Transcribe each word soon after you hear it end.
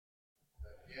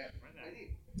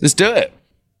Let's do it.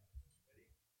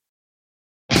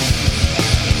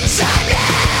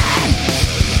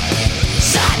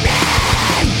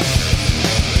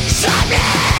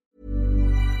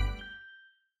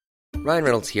 Ryan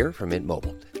Reynolds here from Mint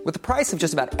Mobile. With the price of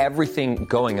just about everything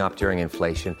going up during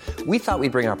inflation, we thought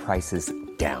we'd bring our prices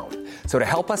down. So to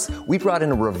help us, we brought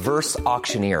in a reverse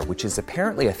auctioneer, which is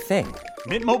apparently a thing.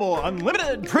 Mint Mobile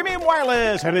Unlimited Premium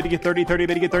Wireless. How to get 30, 30,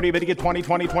 bit to get 30, bit to get 20,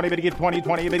 20, 20, bit to get 20,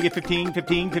 20, bit to get 15,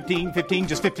 15, 15, 15,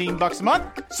 just $15 a month?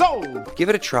 Sold! Give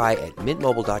it a try at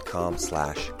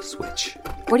mintmobile.com/switch.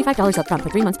 $45 up front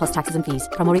for 3 months plus taxes and fees.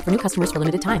 Promo rate for new customers for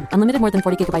limited time. Unlimited more than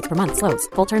 40 gigabytes per month. Slows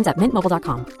full terms at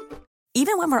mintmobile.com.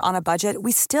 Even when we're on a budget,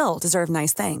 we still deserve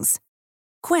nice things.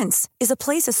 Quince is a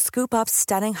place to scoop up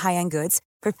stunning high-end goods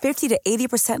for 50 to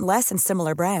 80% less than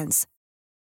similar brands.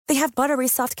 They have buttery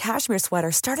soft cashmere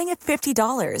sweaters starting at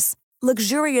 $50,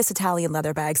 luxurious Italian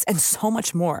leather bags, and so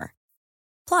much more.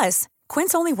 Plus,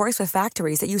 Quince only works with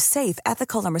factories that use safe,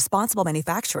 ethical, and responsible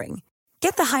manufacturing.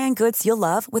 Get the high-end goods you'll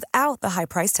love without the high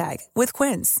price tag with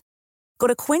Quince. Go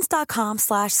to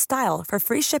quince.com/style for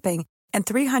free shipping and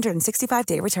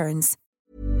 365-day returns.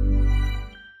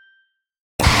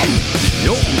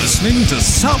 You're listening to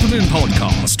Sapnin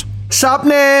Podcast.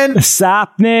 Sapnin!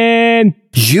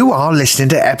 You are listening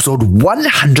to episode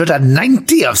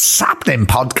 190 of Sapnin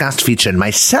Podcast, featuring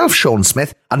myself, Sean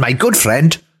Smith, and my good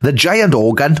friend, the giant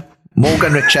organ,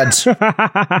 Morgan Richards.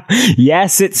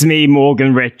 Yes, it's me,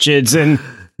 Morgan Richards, and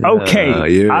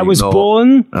okay, I was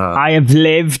born, I have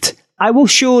lived, I will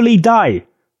surely die.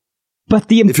 But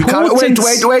the importance... Wait,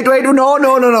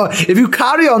 no. If you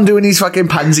carry on doing these fucking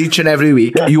puns each and every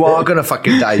week, you are going to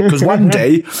fucking die. Because one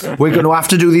day, we're going to have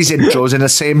to do these intros in the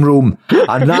same room.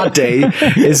 And that day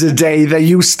is the day that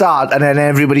you start, and then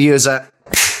everybody hears a...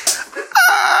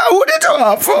 what did you do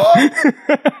that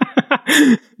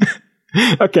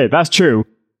for? Okay, that's true.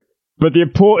 But the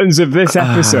importance of this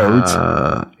episode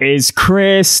is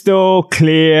crystal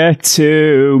clear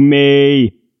to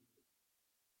me.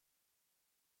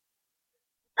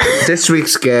 This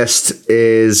week's guest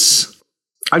is...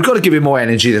 I've got to give you more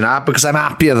energy than that because I'm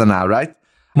happier than that, right?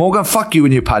 Morgan, fuck you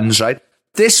and your puns, right?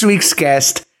 This week's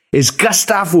guest is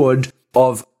Gustav Wood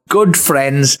of good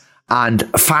friends and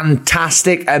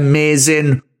fantastic,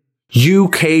 amazing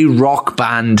UK rock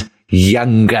band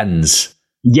Young Guns.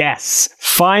 Yes,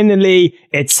 finally,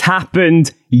 it's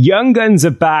happened. Young Guns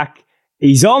are back.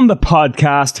 He's on the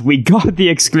podcast. We got the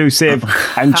exclusive.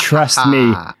 And trust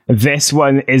me, this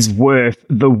one is worth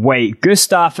the wait.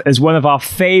 Gustav is one of our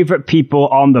favorite people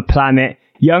on the planet.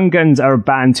 Young Guns are a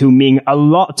band who mean a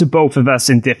lot to both of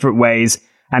us in different ways.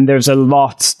 And there's a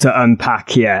lot to unpack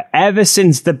here. Ever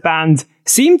since the band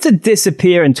seemed to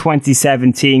disappear in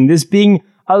 2017, there's been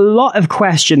a lot of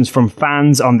questions from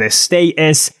fans on their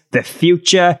status, their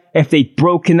future, if they'd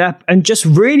broken up, and just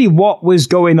really what was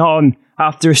going on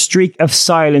after a streak of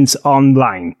silence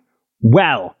online.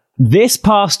 Well, this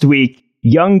past week,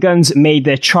 Young Guns made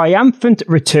their triumphant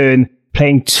return,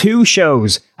 playing 2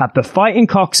 shows at the Fighting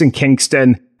Cocks in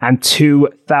Kingston and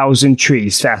 2000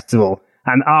 Trees Festival.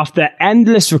 And after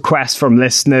endless requests from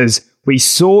listeners, we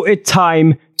saw it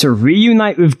time to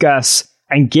reunite with Gus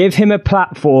and give him a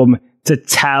platform to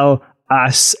tell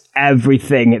us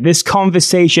everything. This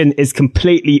conversation is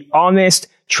completely honest,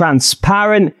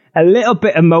 transparent, a little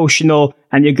bit emotional,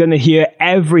 and you're going to hear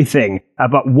everything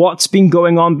about what's been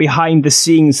going on behind the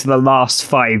scenes for the last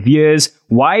 5 years,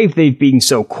 why they've been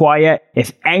so quiet,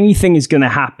 if anything is going to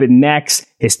happen next,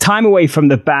 his time away from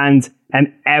the band,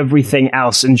 and everything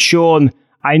else. And Sean,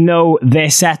 I know their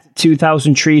set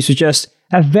 2000 Trees was just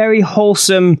a very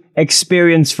wholesome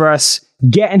experience for us,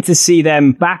 getting to see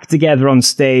them back together on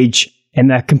stage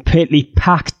in a completely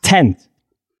packed tent.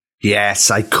 Yes,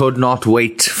 I could not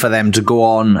wait for them to go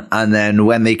on. And then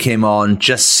when they came on,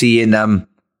 just seeing them,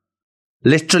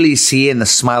 literally seeing the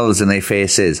smiles in their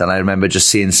faces. And I remember just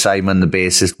seeing Simon, the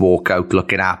bassist, walk out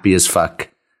looking happy as fuck.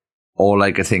 All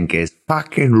I could think is,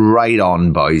 fucking right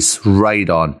on, boys, right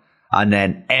on. And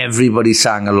then everybody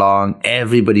sang along.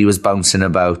 Everybody was bouncing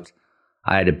about.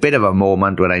 I had a bit of a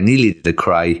moment when I nearly did a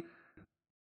cry.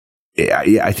 Yeah,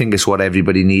 I think it's what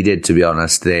everybody needed, to be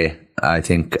honest, there. I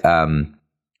think...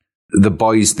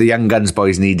 the Young Guns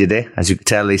boys needed it. As you could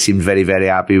tell, they seemed very, very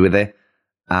happy with it.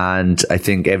 And I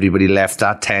think everybody left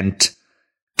that tent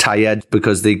tired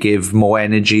because they gave more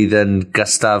energy than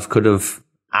Gustav could have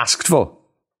asked for.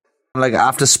 Like,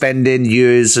 after spending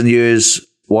years and years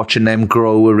watching them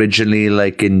grow originally,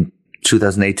 like in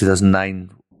 2008, 2009,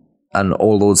 and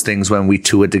all those things when we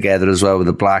toured together as well with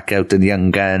the Blackout and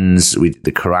Young Guns, we did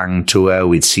the Kerrang tour,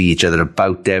 we'd see each other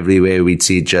about everywhere, we'd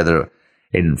see each other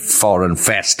in foreign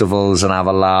festivals and have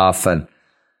a laugh. And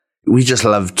we just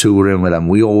loved touring with them.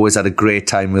 We always had a great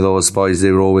time with those boys.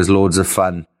 They were always loads of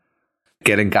fun.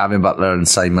 Getting Gavin Butler and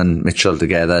Simon Mitchell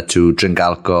together to drink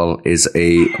alcohol is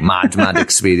a mad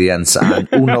experience. And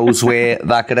who knows where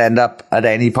that could end up at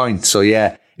any point. So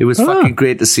yeah, it was fucking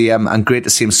great to see him, and great to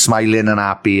see him smiling and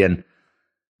happy, and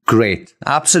great.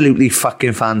 Absolutely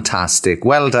fucking fantastic.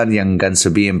 Well done, Young Guns, for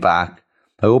being back.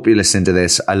 I hope you're listening to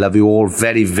this. I love you all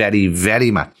very, very,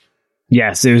 very much.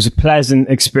 Yes, it was a pleasant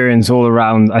experience all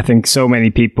around. I think so many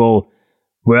people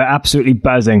were absolutely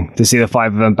buzzing to see the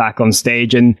five of them back on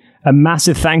stage. And a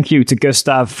massive thank you to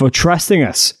Gustav for trusting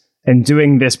us and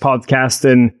doing this podcast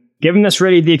and giving us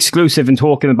really the exclusive and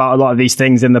talking about a lot of these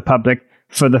things in the public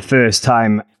for the first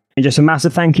time. And just a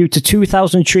massive thank you to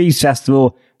 2000 Trees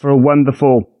Festival for a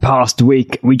wonderful past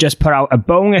week. We just put out a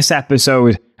bonus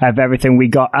episode of everything we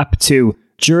got up to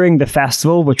during the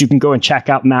festival, which you can go and check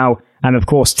out now. And of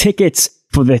course, tickets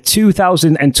for the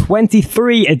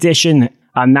 2023 edition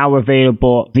are now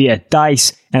available via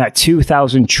Dice and at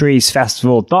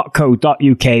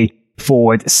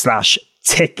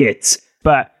 2000treesfestival.co.uk/tickets.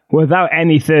 But without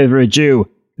any further ado,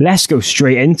 let's go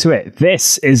straight into it.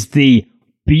 This is the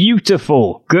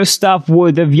beautiful Gustav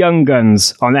Wood of Young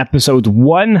Guns on episode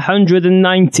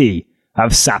 190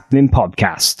 of Sapnin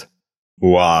Podcast.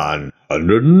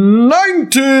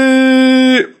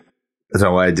 190! I don't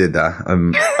know why I did that.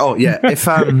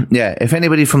 If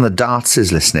anybody from the darts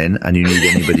is listening and you need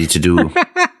anybody to do,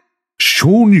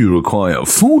 Sean, you require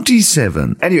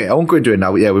 47. Anyway, I won't go into it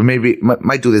now. Yeah, we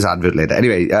might do this advert later.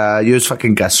 Anyway, here's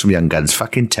fucking Gus from Young Guns.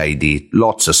 Fucking tidy.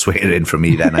 Lots of swearing from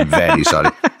me then. I'm very sorry.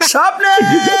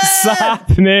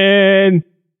 Sapnin!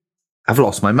 I've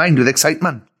lost my mind with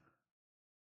excitement.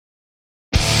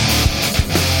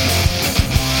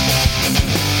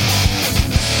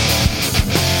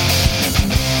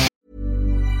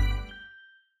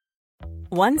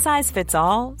 One size fits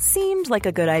all seemed like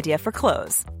a good idea for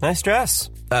clothes. Nice dress.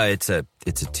 It's a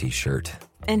t-shirt.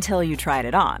 Until you tried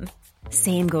it on.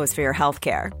 Same goes for your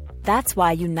healthcare. That's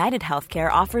why United Healthcare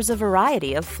offers a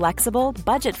variety of flexible,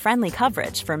 budget-friendly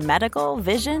coverage for medical,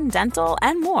 vision, dental,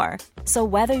 and more. So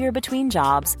whether you're between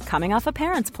jobs, coming off a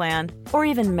parent's plan, or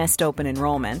even missed open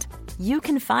enrollment, you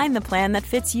can find the plan that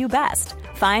fits you best.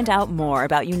 Find out more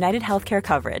about United Healthcare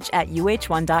coverage at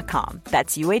uh1.com.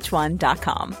 That's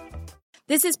uh1.com.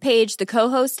 This is Paige, the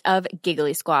co-host of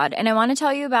Giggly Squad, and I want to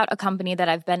tell you about a company that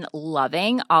I've been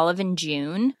loving, Olive &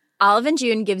 June. Olive &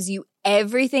 June gives you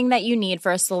everything that you need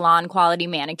for a salon-quality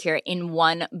manicure in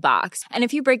one box. And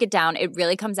if you break it down, it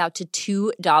really comes out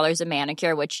to $2 a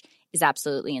manicure, which is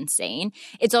absolutely insane.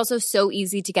 It's also so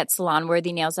easy to get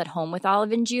salon-worthy nails at home with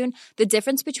Olive & June. The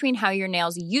difference between how your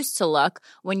nails used to look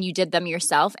when you did them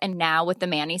yourself and now with the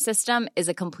Mani system is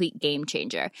a complete game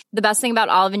changer. The best thing about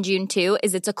Olive & June, too,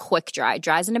 is it's a quick dry.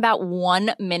 Dries in about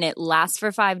 1 minute, lasts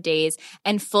for 5 days,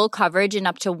 and full coverage in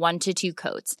up to 1 to 2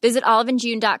 coats. Visit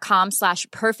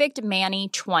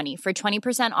oliveandjune.com/perfectmani20 for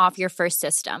 20% off your first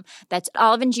system. That's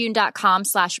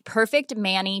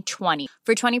oliveandjune.com/perfectmani20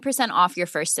 for 20% off your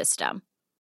first system.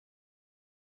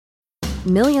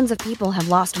 Millions of people have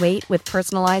lost weight with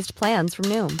personalized plans from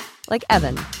Noom. Like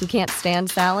Evan, who can't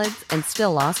stand salads and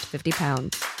still lost 50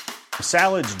 pounds.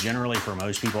 Salads generally for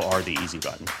most people are the easy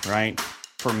button, right?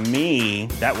 For me,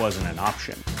 that wasn't an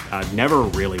option. I never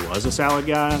really was a salad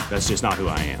guy. That's just not who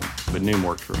I am. But Noom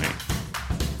worked for me.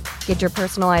 Get your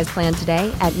personalized plan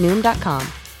today at Noom.com.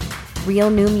 Real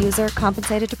Noom user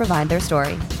compensated to provide their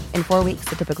story. In 4 weeks,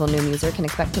 the typical Noom user can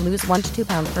expect to lose 1 to 2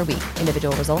 pounds per week.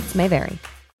 Individual results may vary.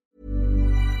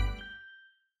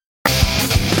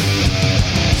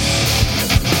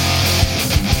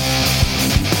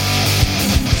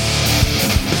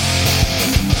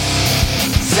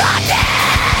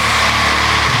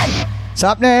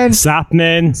 Sapnin,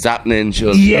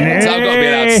 sure. Yeah. So I've got to be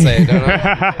allowed to say it, don't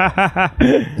I?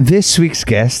 This week's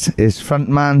guest is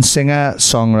frontman, singer,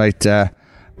 songwriter,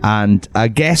 and a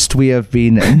guest we have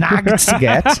been nagged to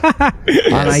get.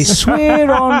 And I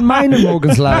swear on mine and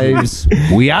Morgan's lives,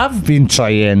 we have been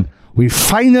trying. We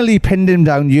finally pinned him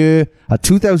down here at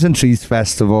 2000 Trees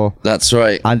Festival. That's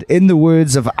right. And in the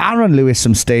words of Aaron Lewis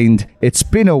from Stained, it's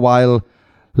been a while.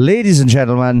 Ladies and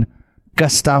gentlemen,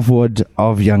 Gustav Wood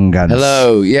of Young Guns.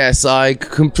 Hello. Yes, I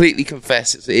completely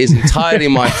confess it is entirely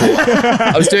my fault.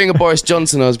 I was doing a Boris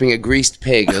Johnson. I was being a greased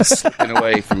pig. I was slipping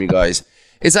away from you guys.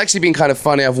 It's actually been kind of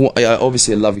funny.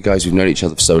 Obviously, I love you guys. We've known each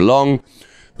other for so long.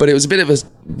 But it was a bit of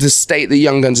the state that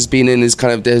Young Guns has been in is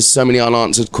kind of, there's so many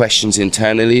unanswered questions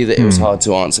internally that it was hard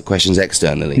to answer questions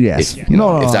externally. Yes. If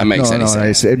that makes any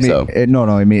sense.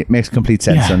 It makes complete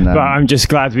sense. Yeah, but I'm just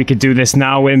glad we could do this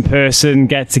now in person,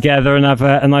 get together and have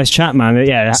a nice chat, man.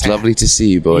 Yeah, it's lovely to see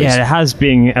you, boys. Yeah, it has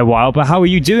been a while, but how are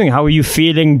you doing? How are you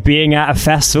feeling being at a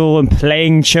festival and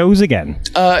playing shows again?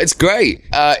 It's great.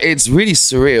 It's really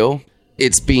surreal.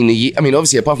 It's been a year. I mean,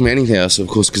 obviously, apart from anything else, of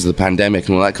course, because of the pandemic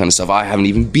and all that kind of stuff, I haven't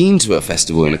even been to a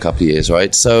festival in a couple of years,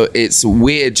 right? So it's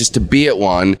weird just to be at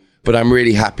one, but I'm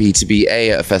really happy to be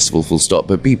at a festival, full stop,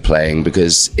 but be playing,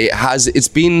 because it's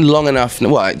been long enough.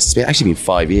 Well, it's actually been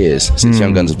 5 years since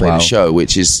Young Guns have played a show,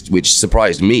 which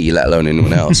surprised me, let alone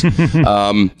anyone else.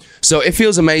 So it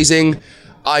feels amazing.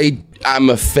 I am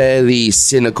a fairly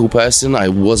cynical person. I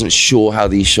wasn't sure how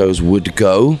these shows would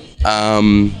go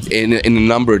in a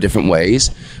number of different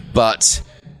ways, but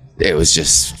it was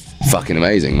just fucking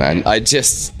amazing, man.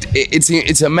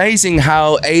 It's amazing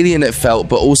how alien it felt,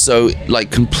 but also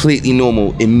like completely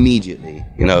normal immediately.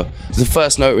 You know, the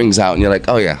first note rings out and you're like,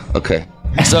 oh yeah, okay.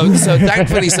 So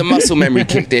thankfully some muscle memory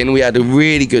kicked in. We had a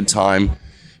really good time.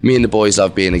 Me and the boys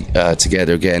love being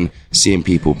together again. Seeing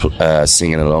people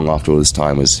singing along after all this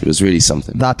time was really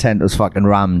something. That tent was fucking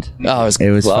rammed. Oh, it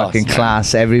was class, fucking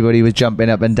class. Everybody was jumping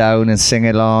up and down and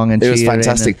singing along and cheering. It was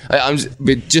fantastic.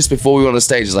 Just before we went on the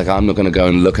stage, it's like, I'm not going to go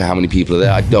and look at how many people are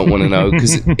there. I don't want to know,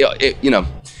 because you know,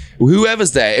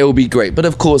 whoever's there, it will be great. But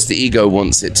of course, the ego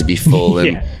wants it to be full,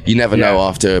 and you never know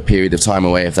after a period of time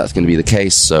away if that's going to be the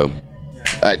case. So,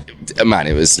 man,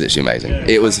 it was literally amazing.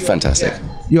 It was fantastic.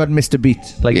 You hadn't missed a beat.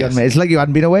 It's like you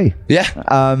hadn't been away. Yeah.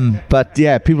 But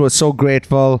yeah, people were so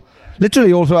grateful.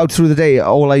 Literally all throughout through the day,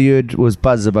 all I heard was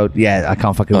buzz about, I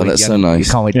can't fucking wait. That's so nice.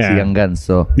 You can't wait to see Young Guns.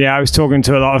 So yeah, I was talking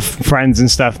to a lot of friends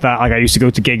and stuff that like I used to go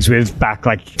to gigs with back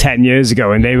like 10 years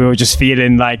ago, and they were just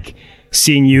feeling like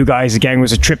seeing you guys again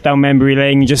was a trip down memory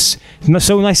lane. Just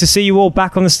so nice to see you all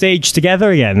back on the stage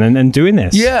together again and doing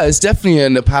this. Yeah, it's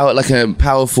definitely a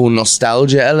powerful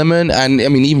nostalgia element. And I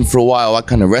mean, even for a while, I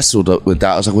kind of wrestled with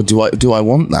that. I was like, well, do I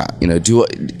want that? You know,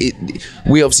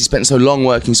 we obviously spent so long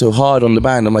working so hard on the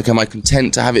band. I'm like, am I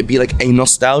content to have it be like a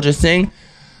nostalgia thing?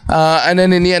 And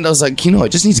then in the end, I was like, I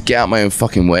just need to get out my own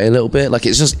fucking way a little bit. Like,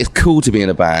 it's cool to be in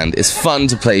a band. It's fun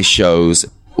to play shows.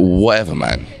 Whatever,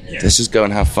 man. Let's just go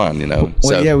and have fun,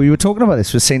 Well, we were talking about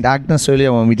this with St. Agnes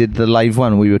earlier when we did the live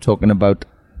one. We were talking about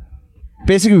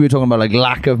like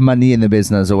lack of money in the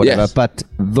business or whatever. Yes. But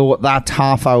though that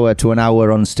half hour to an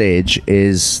hour on stage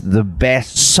is the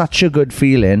best, such a good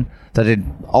feeling that it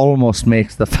almost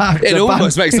makes the fact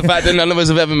that none of us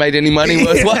have ever made any money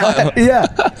worthwhile. Yeah.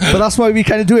 But that's why we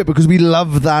kind of do it, because we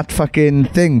love that fucking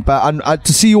thing. But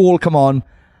to see you all come on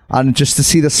and just to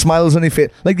see the smiles on your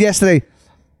face, like yesterday.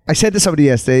 I said to somebody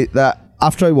yesterday that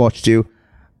after I watched you,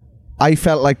 I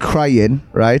felt like crying,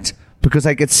 right? Because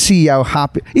I could see how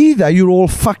happy. Either you're all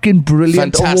fucking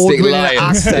brilliant, fantastic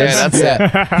lions. Yeah, that's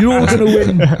it. You're all going to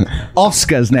win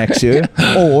Oscars next year,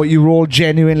 or you're all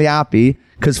genuinely happy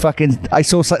because fucking I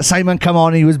saw Simon come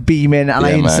on, he was beaming, and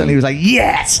I instantly was like,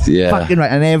 yes, fucking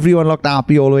right, and everyone looked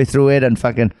happy all the way through it, and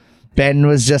fucking Ben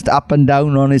was just up and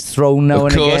down on his throne now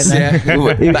and again. Back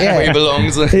where he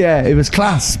belongs. Yeah, it was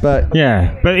class, but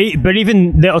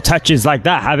even little touches like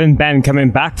that, having Ben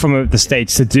coming back from the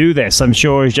States to do this, I'm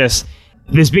sure is just.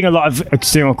 There's been a lot of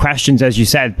external questions, as you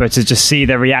said, but to just see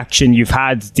the reaction you've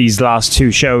had these last two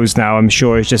shows now, I'm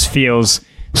sure it just feels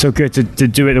so good to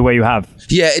do it the way you have.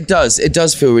 Yeah, it does. It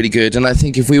does feel really good. And I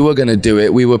think if we were going to do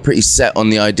it, we were pretty set on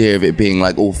the idea of it being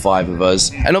like all five of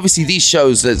us. And obviously these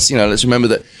shows, let's remember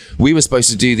that we were supposed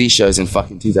to do these shows in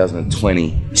fucking 2020.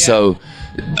 Yeah. So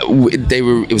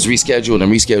it was rescheduled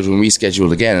and rescheduled and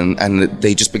rescheduled again. And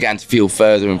they just began to feel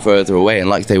further and further away and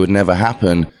like they would never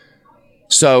happen.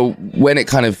 So when it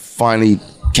kind of finally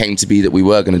came to be that we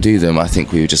were going to do them, I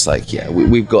think we were just like,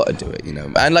 we've got to do it,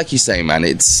 And like you say, man,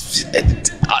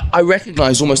 I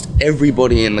recognized almost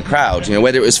everybody in the crowd,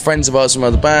 whether it was friends of ours from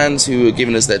other bands who were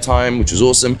giving us their time, which was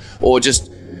awesome, or just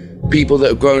people that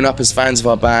have grown up as fans of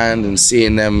our band and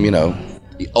seeing them,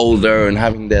 older and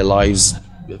having their lives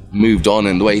moved on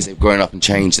in the ways they've grown up and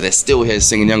changed. They're still here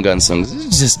singing Young Guns songs.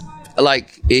 It's just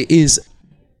like, it is.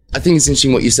 I think it's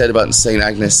interesting what you said about St.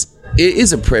 Agnes. It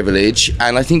is a privilege,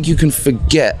 and I think you can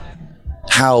forget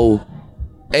how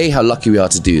lucky we are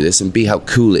to do this, and B, how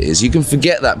cool it is. You can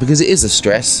forget that because it is a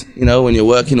stress, when you're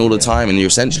working all the time and you're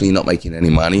essentially not making any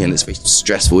money, and it's a very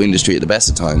stressful industry at the best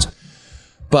of times.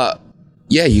 But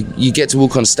yeah, you get to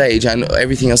walk on stage and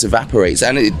everything else evaporates.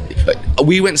 And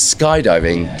we went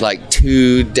skydiving like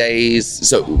 2 days.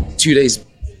 So 2 days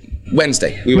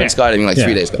Wednesday. We went skydiving like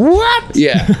 3 days ago. What?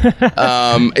 Yeah.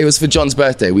 It was for John's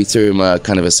birthday. We threw him a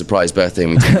kind of a surprise birthday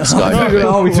and we took him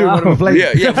skydiving. We threw him out of a plane.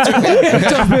 Yeah.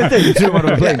 John's birthday, we threw him out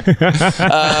of a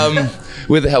plane.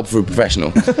 With the help of a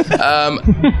professional.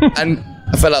 And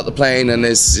I fell out the plane, and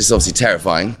it's obviously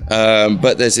terrifying.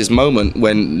 But there's this moment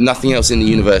when nothing else in the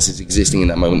universe is existing in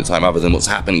that moment in time other than what's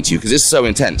happening to you, because it's so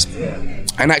intense.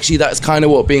 And actually, that's kind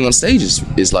of what being on stage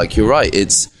is like. You're right.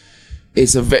 It's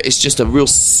just a real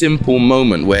simple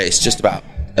moment where it's just about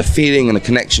a feeling and a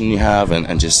connection you have,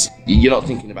 and just you're not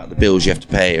thinking about the bills you have to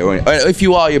pay, or if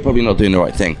you are, you're probably not doing the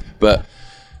right thing. But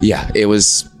yeah, it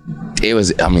was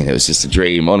just a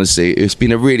dream, honestly. It's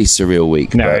been a really surreal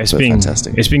week. It's been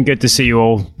fantastic. It's been good to see you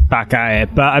all back at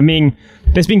it. But I mean,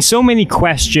 there's been so many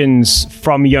questions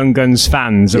from Young Guns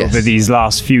fans over these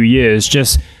last few years,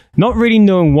 just not really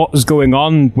knowing what was going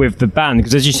on with the band.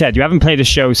 Because as you said, you haven't played a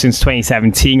show since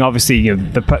 2017. Obviously, you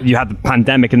had the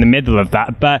pandemic in the middle of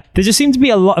that. But there just seemed to be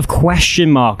a lot of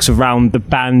question marks around the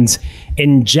band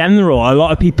in general. A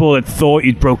lot of people had thought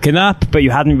you'd broken up, but you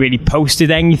hadn't really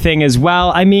posted anything as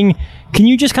well. I mean, can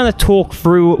you just kind of talk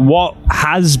through what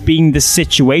has been the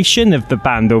situation of the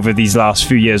band over these last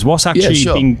few years? What's actually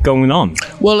been going on?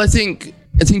 Well, I think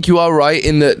you are right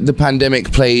in that the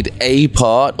pandemic played a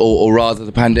part, or rather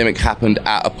the pandemic happened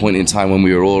at a point in time when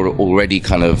we were already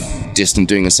kind of distant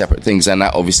doing separate things, and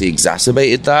that obviously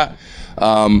exacerbated that.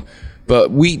 But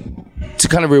to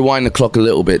kind of rewind the clock a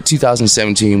little bit,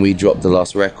 2017 we dropped the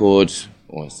last record,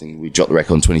 or I think we dropped the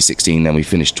record in 2016, then we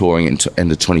finished touring in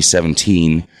end of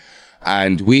 2017.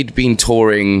 And we'd been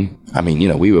touring, I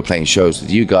mean, we were playing shows with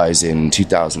you guys in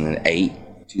 2008,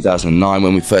 2009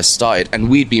 when we first started, and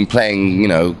we'd been playing,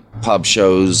 pub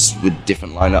shows with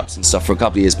different lineups and stuff for a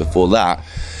couple of years before that.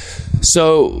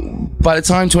 So by the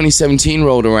time 2017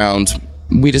 rolled around,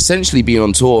 we'd essentially been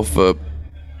on tour for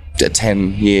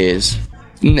 10 years,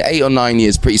 8 or 9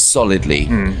 years pretty solidly.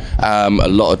 A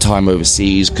lot of time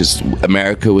overseas because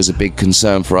America was a big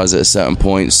concern for us at a certain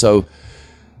point. So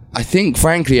I think,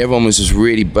 frankly, everyone was just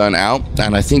really burnt out,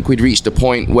 and I think we'd reached a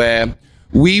point where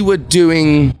we were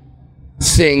doing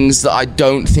things that I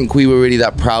don't think we were really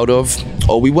that proud of,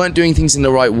 or we weren't doing things in the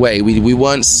right way. We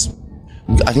weren't,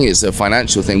 I think it's a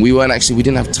financial thing. We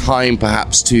didn't have time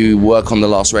perhaps to work on the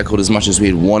last record as much as we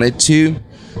had wanted to.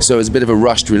 So it was a bit of a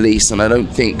rushed release, and I don't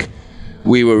think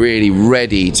we were really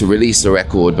ready to release the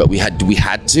record, but we had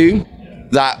to.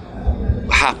 That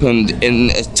happened in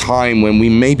a time when we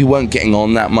maybe weren't getting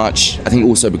on that much. I think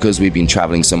also because we've been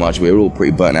traveling so much, we were all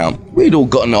pretty burnt out. We'd all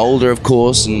gotten older, of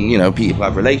course, and people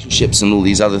have relationships and all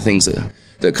these other things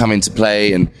that come into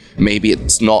play, and maybe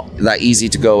it's not that easy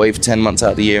to go away for 10 months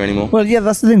out of the year anymore. Well, yeah,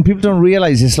 that's the thing. People don't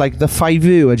realize it's like the five of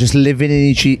you are just living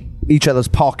in each other's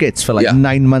pockets for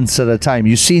 9 months at a time.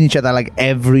 You're seeing each other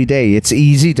every day. It's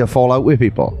easy to fall out with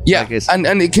people. Yeah,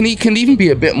 and it can even be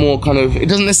a bit more kind of, it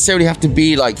doesn't necessarily have to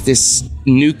be like this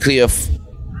nuclear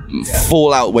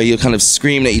fallout where you're kind of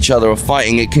screaming at each other or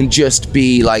fighting. It can just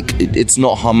be like it's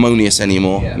not harmonious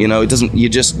anymore. You're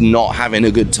just not having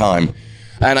a good time.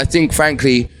 And I think,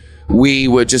 frankly, we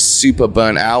were just super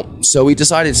burnt out, so we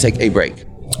decided to take a break.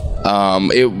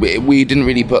 We didn't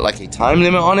really put a time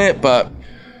limit on it, but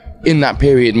in that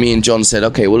period, me and John said,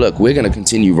 okay, well, look, we're going to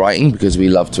continue writing because we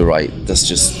love to write. That's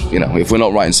just, if we're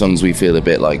not writing songs, we feel a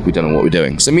bit like we don't know what we're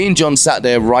doing. So me and John sat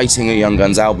there writing a Young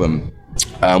Guns album,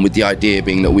 with the idea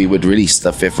being that we would release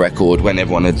the 5th record when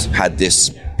everyone had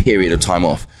this period of time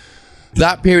off.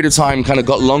 That period of time kind of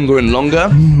got longer and longer,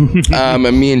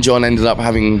 and me and John ended up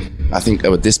having, I think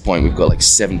at this point, we've got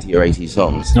 70 or 80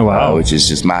 songs. Oh, wow. Which is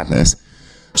just madness.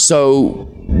 So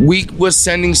we were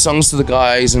sending songs to the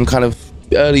guys, and kind of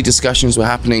early discussions were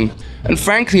happening, and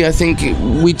frankly I think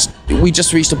we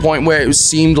just reached a point where it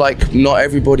seemed like not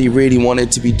everybody really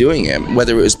wanted to be doing it,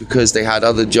 whether it was because they had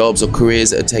other jobs or careers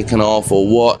that had taken off or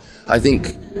what. I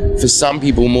think for some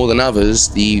people more than others,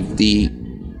 the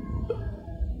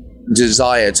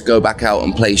desire to go back out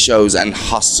and play shows and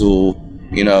hustle,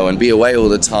 and be away all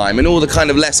the time and all the kind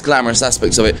of less glamorous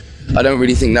aspects of it, I don't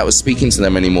really think that was speaking to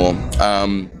them anymore.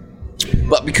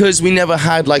 But because we never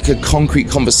had a concrete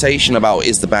conversation about,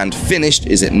 is the band finished,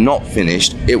 is it not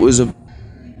finished, it was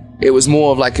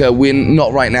more of a win,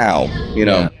 not right now,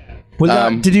 Yeah.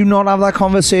 Well, did you not have that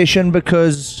conversation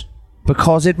because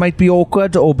it might be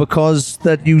awkward, or because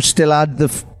that you still had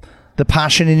the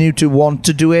passion in you to want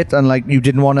to do it, and you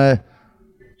didn't want to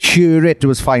hear it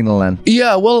was final then?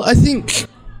 Yeah, well, I think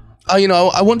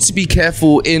I want to be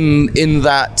careful in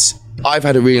that I've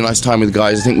had a really nice time with the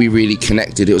guys. I think we really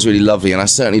connected. It was really lovely, and I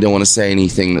certainly don't want to say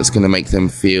anything that's going to make them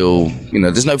feel,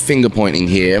 there's no finger pointing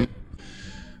here.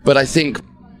 But I think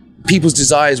people's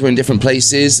desires were in different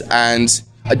places, and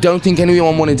I don't think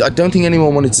anyone wanted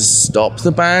to stop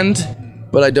the band,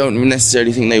 but I don't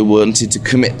necessarily think they wanted to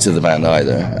commit to the band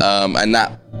either. And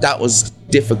that was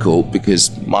difficult because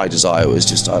my desire was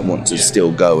just, I want to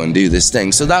still go and do this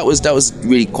thing. So that was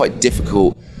really quite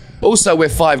difficult. Also, we're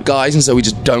 5 guys, and so we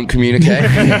just don't communicate.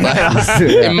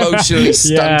 Emotionally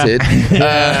stunted.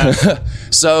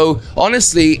 So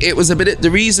honestly, it was the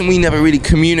reason we never really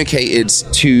communicated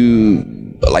to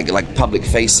like public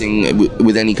facing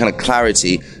with any kind of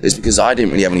clarity is because I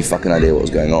didn't really have any fucking idea what was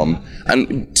going on.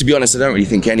 And to be honest, I don't really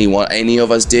think any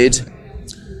of us did.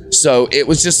 So it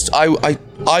was just, I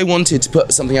wanted to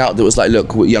put something out that was like,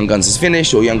 look, Young Guns is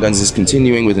finished, or Young Guns is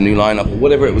continuing with a new lineup, or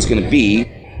whatever it was going to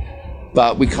be.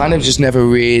 But we kind of just never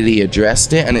really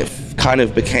addressed it, and it kind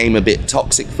of became a bit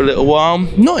toxic for a little while.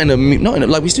 Not in a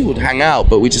like, we still would hang out,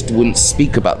 but we just wouldn't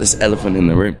speak about this elephant in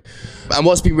the room. And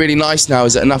what's been really nice now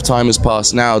is that enough time has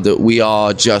passed now that we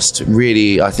are just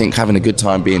really, I think, having a good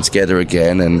time being together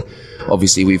again. And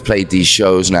obviously we've played these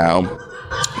shows now.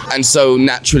 And so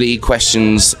naturally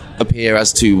questions appear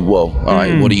as to, well, all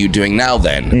right, what are you doing now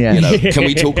then? Yeah. You know, can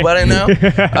we talk about it now?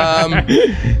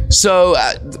 So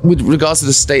with regards to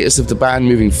the status of the band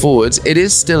moving forwards, it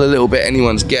is still a little bit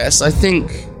anyone's guess. I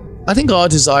think our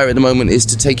desire at the moment is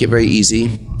to take it very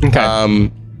easy.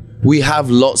 Okay. We have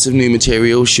lots of new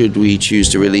material should we choose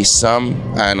to release some,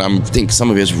 and I think some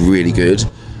of it is really good.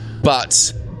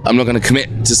 But I'm not going to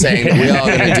commit to saying that we are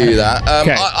going to do that.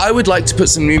 Okay. I would like to put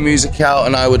some new music out,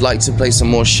 and I would like to play some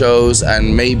more shows,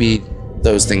 and maybe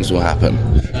those things will happen.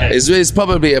 It's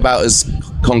probably about as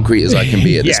concrete as I can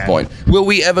be at this point. Will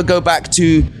we ever go back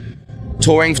to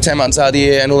touring for 10 months out of the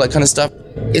year and all that kind of stuff?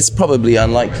 It's probably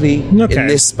unlikely in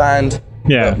this band.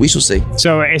 Yeah, we shall see.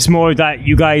 So it's more that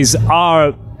you guys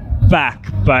are back,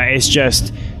 but it's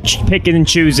just picking and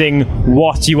choosing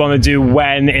what you want to do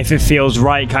when, if it feels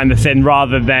right, kind of thing,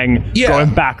 rather than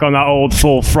going back on that old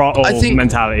full throttle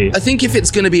mentality. I think if it's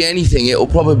going to be anything, it will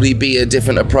probably be a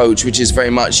different approach, which is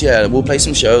very much, we'll play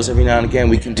some shows every now and again.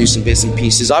 We can do some bits and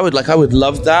pieces. I would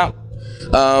love that.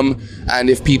 And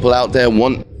if people out there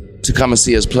want to come and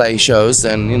see us play shows,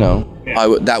 then, you know,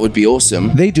 that would be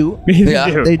awesome. They do.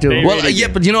 Yeah, they do. Well,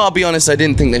 but you know, I'll be honest, I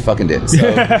didn't think they fucking did.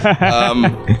 So,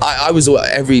 I was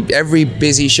every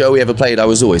busy show we ever played, I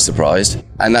was always surprised,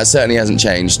 and that certainly hasn't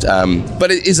changed. But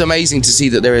it is amazing to see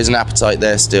that there is an appetite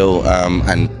there still,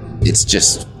 and it's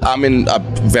just, I'm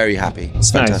very happy.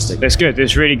 It's fantastic. Nice. That's good.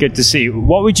 It's really good to see.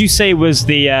 What would you say was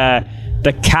the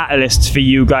catalyst for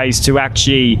you guys to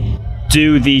actually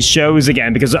do these shows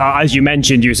again? Because as you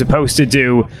mentioned, you're supposed to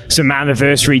do some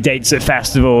anniversary dates at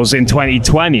festivals in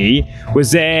 2020.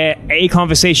 Was there a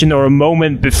conversation or a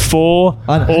moment before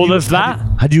all of that?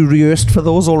 Had you rehearsed for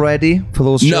those already? For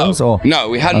those shows? No,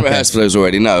 we hadn't rehearsed for those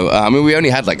already, no. I mean, we only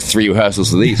had like 3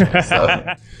 rehearsals for these ones, so.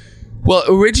 Well,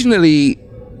 originally,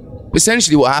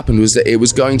 essentially what happened was that it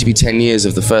was going to be 10 years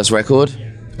of the first record,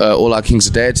 All Our Kings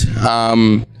Are Dead.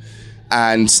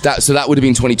 And that would have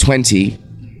been 2020.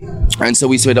 And so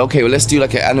we said, okay, well, let's do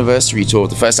like an anniversary tour of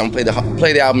the first time, play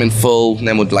the album in full, and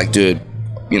then we'd like do,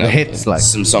 the hits, like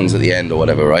some songs at the end or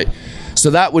whatever, right?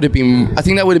 So that would have been, I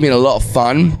think that would have been a lot of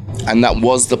fun, and that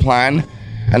was the plan.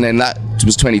 And then that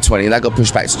was 2020, that got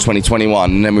pushed back to 2021,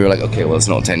 and then we were like, okay, well, it's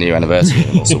not a 10-year anniversary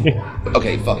anymore, so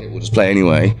okay, fuck it, we'll just play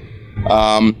anyway.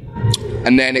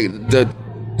 And then the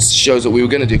shows that we were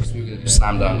going to do, because we were going to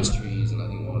Slam Dunk Trees and I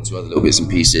think 1 or 2 other little bits and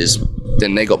pieces,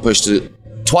 then they got pushed to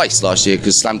twice last year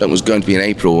because Slam Dunk was going to be in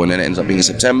April and then it ended up being in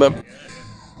September.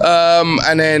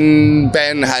 And then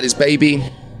Ben had his baby,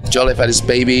 Jolliffe had his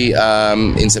baby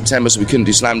in September, so we couldn't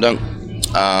do Slam Dunk.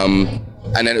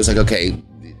 And then it was like, okay,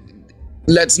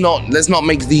 let's not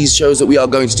make these shows that we are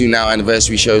going to do now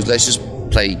anniversary shows. Let's just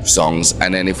play songs,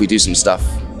 and then if we do some stuff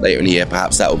later in the year,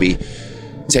 perhaps that will be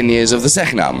 10 years of the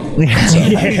second album. So.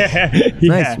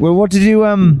 Nice. Well, what did you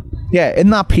in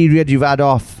that period you've had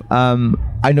off,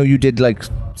 I know you did like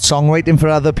songwriting for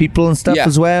other people and stuff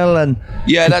as well, and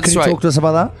that's can you talk to us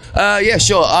about that? Yeah,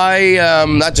 sure. I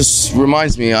that just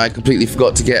reminds me, I completely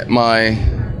forgot to get my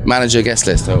manager guest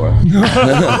list. Don't worry.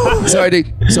 Sorry,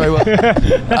 dude. Sorry, what?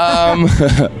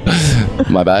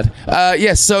 My bad.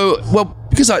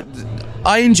 Because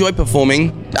I enjoy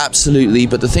performing, absolutely,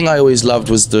 but the thing I always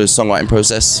loved was the songwriting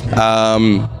process.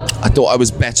 I thought I was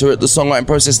better at the songwriting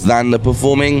process than the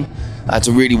performing. I had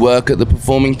to really work at the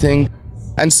performing thing.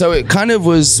 And so it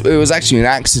was actually an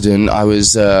accident. I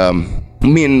was,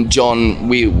 me and John,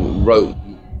 we wrote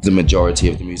the majority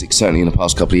of the music, certainly in the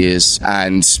past couple of years,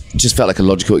 and just felt like a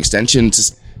logical extension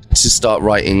to start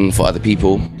writing for other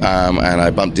people. And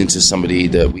I bumped into somebody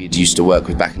that we used to work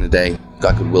with back in the day,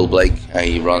 guy called Will Blake.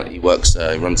 He runs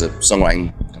a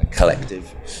songwriting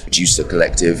collective, producer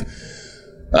collective.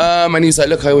 And he was like,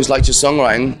 look, I always liked your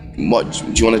songwriting. What,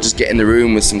 do you want to just get in the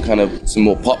room with some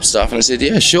more pop stuff? And I said,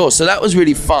 yeah, sure. So that was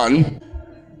really fun.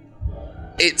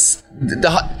 It's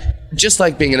just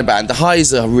like being in a band, the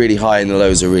highs are really high and the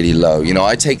lows are really low. You know,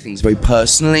 I take things very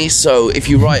personally. So if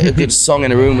you write a good song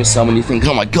in a room with someone, you think,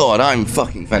 oh my God, I'm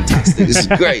fucking fantastic. This is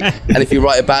great. And if you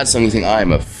write a bad song, you think, I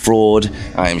am a fraud.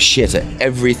 I am shit at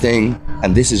everything.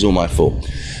 And this is all my fault.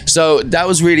 So that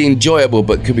was really enjoyable,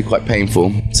 but could be quite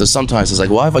painful. So sometimes I was like,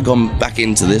 why have I gone back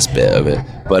into this bit of it?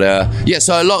 But yeah,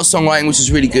 so a lot of songwriting, which is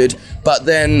really good. But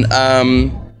then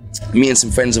me and some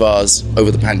friends of ours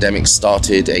over the pandemic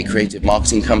started a creative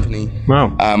marketing company.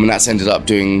 Wow. And that's ended up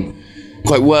doing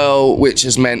quite well, which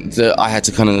has meant that I had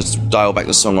to kind of dial back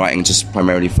the songwriting, just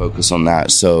primarily focus on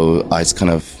that. So it's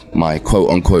kind of my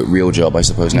quote-unquote real job, I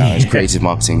suppose, now is creative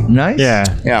marketing. Nice. Yeah.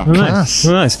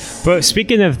 Nice. But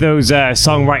speaking of those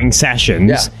songwriting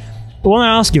sessions, I want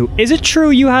to ask you, is it true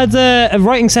you had a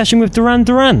writing session with Duran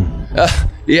Duran?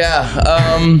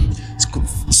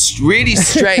 It's really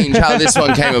strange how this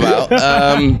one came about.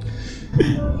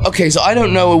 Okay, so I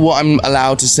don't know what I'm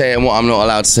allowed to say and what I'm not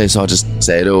allowed to say, so I'll just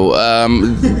say it all.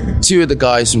 Two of the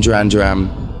guys from Duran Duran,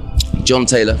 John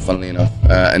Taylor, funnily enough,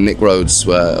 and Nick Rhodes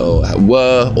were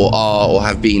or are or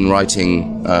have been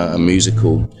writing a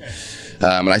musical.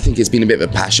 And I think it's been a bit of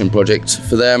a passion project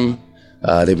for them.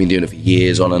 They've been doing it for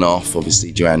years on and off.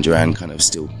 Obviously, Duran Duran kind of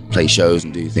still play shows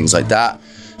and do things like that.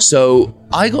 So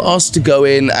I got asked to go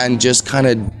in and just kind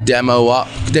of demo up.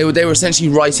 They were essentially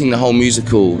writing the whole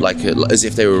musical like as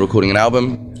if they were recording an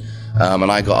album.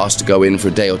 And I got asked to go in for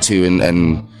a day or two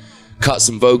and cut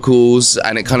some vocals,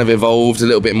 and it kind of evolved a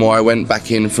little bit more. I went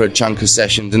back in for a chunk of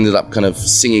sessions, ended up kind of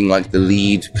singing like the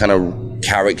lead kind of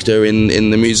character in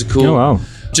the musical. Oh, wow.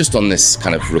 Just on this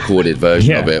kind of recorded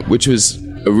version of it, which was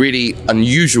a really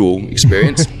unusual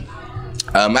experience.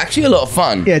 Actually a lot of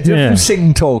fun. Yeah, did you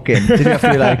sing talking? Did you have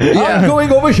to be like, I'm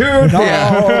going over here now?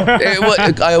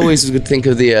 Yeah. I always would think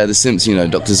of the Simpsons, you know,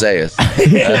 Dr. Zayas.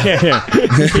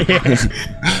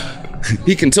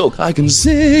 He can talk, I can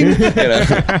sing. You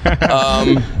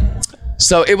know.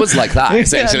 So it was like that,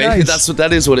 essentially. Yeah, nice.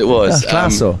 That is what it was. That's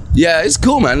class, though. Yeah, it's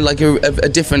cool, man. Like a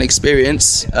different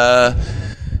experience.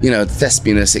 You know,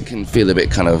 thespianous, it can feel a bit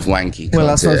kind of wanky. Well,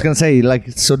 that's what I was going to say. Like,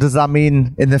 so does that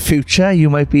mean in the future you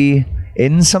might be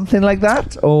in something like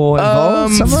that or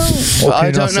involved somewhere? I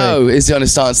don't know, is the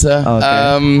honest answer.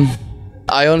 Okay.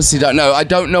 I honestly don't know. I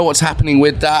don't know what's happening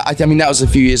with that. I mean, that was a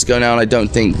few years ago now, and I don't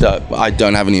think that I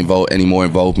don't have any more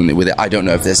involvement with it. I don't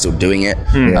know if they're still doing it.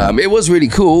 It was really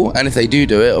cool, and if they do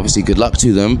it, obviously good luck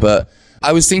to them. But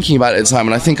I was thinking about it at the time,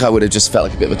 and I think I would have just felt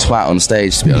like a bit of a twat on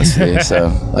stage, to be honest with you. So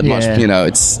I'd much, you know,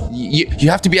 it's you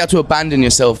have to be able to abandon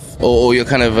yourself or your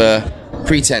kind of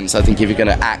pretense. I think if you're going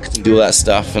to act and do all that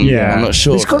stuff, and I'm not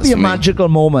sure. It's got to be a magical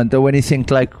moment, though, when you think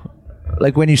like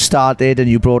when you started and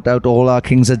you brought out All Our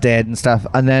Kings Are Dead and stuff,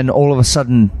 and then all of a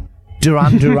sudden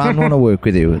Duran Duran want to work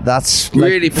with you. That's like,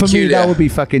 really for me. That would be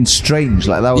fucking strange.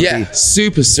 Like that would be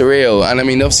super surreal. And I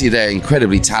mean, obviously they're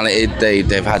incredibly talented.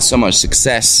 They've had so much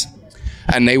success.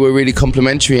 And they were really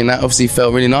complimentary, and that obviously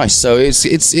felt really nice. So it's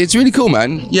really cool,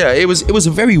 man. Yeah, it was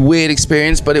a very weird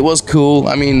experience, but it was cool.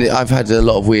 I mean, I've had a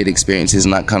lot of weird experiences,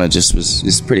 and that kind of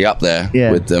is pretty up there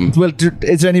with them. Well,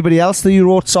 is there anybody else that you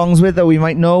wrote songs with that we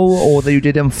might know, or that you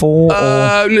did them for?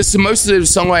 No, so most of the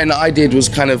songwriting that I did was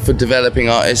kind of for developing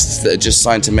artists that are just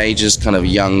signed to majors, kind of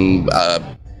young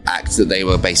acts that they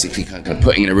were basically kind of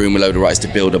putting in a room with a load of writers to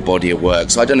build a body of work.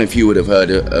 So I don't know if you would have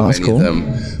heard of any of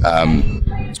them.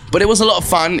 But it was a lot of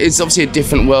fun. It's obviously a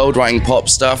different world, writing pop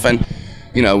stuff. And,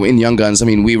 you know, in Young Guns, I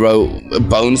mean, we wrote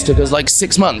Bones took us like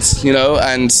 6 months, you know,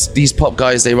 and these pop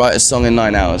guys, they write a song in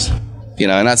 9 hours, you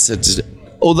know, and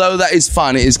although that is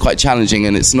fun, it is quite challenging,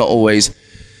 and it's not always,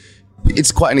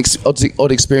 it's quite an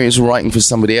odd experience writing for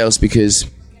somebody else, because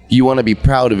you want to be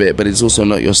proud of it, but it's also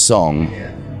not your song.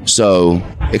 So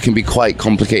it can be quite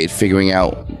complicated figuring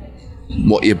out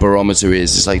what your barometer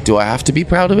is. It's like, do I have to be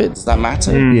proud of it? Does that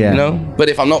matter? You know? But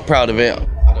if I'm not proud of it,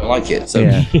 I don't like it. So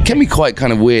it can be quite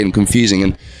kind of weird and confusing.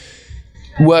 And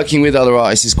working with other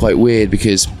artists is quite weird,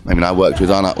 because, I mean, I worked with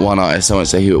one artist, I won't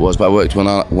say who it was, but I worked with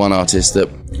one artist that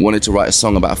wanted to write a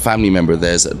song about a family member of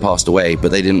theirs that had passed away,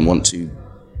 but they didn't want to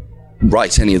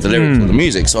write any of the lyrics or the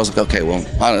music. So I was like, okay, well,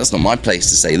 that's not my place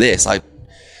to say this.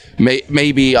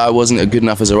 Maybe I wasn't a good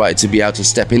enough as a writer to be able to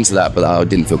step into that, but I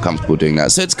didn't feel comfortable doing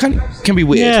that. So it's can be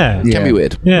weird. It can be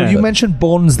weird. Yeah. Well, you mentioned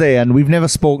Bones there, and we've never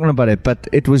spoken about it, but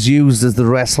it was used as the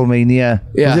WrestleMania.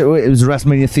 It was the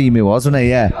WrestleMania theme, it was, wasn't it?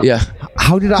 Yeah.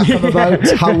 How did that come about?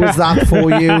 How was that for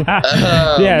you?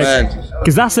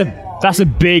 Because that's a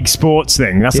big sports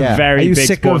thing. That's a very big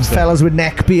sports thing. Are you sick of fellas with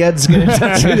neck beards getting in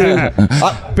touch with you?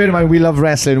 Bear in mind, we love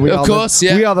wrestling. We are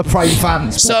the prime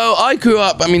fans. So I grew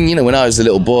up, when I was a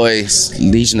little boy,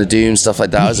 Legion of Doom, stuff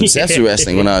like that. I was obsessed with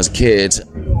wrestling when I was a kid.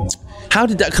 How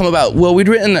did that come about? Well, we'd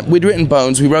written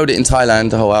Bones. We wrote it in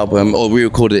Thailand, the whole album, or we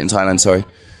recorded it in Thailand, sorry.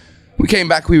 We came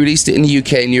back, we released it in the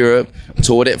UK and Europe,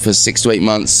 toured it for 6 to 8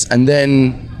 months, and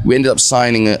then we ended up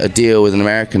signing a deal with an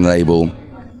American label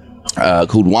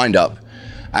called Wind Up,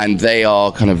 and they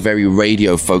are kind of very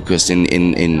radio focused in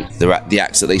the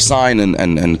acts that they sign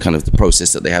and kind of the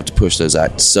process that they have to push those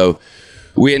acts. So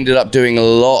we ended up doing a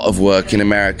lot of work in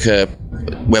America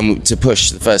to push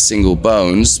the first single,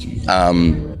 Bones,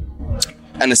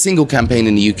 and a single campaign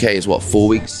in the UK is 4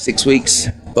 weeks, 6 weeks.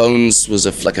 Bones was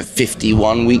a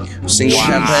 51-week single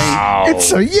campaign.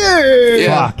 It's a year!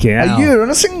 Yeah. Fuck yeah. A year on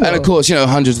a single. And of course,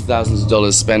 hundreds of thousands of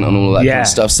dollars spent on all that kind of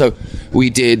stuff. So we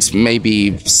did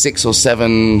maybe 6 or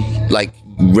 7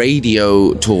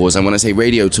 radio tours. And when I say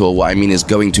radio tour, what I mean is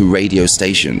going to radio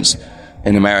stations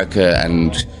in America.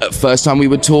 And at first time we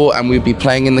would tour and we'd be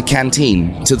playing in the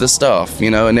canteen to the staff,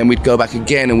 and then we'd go back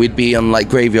again and we'd be on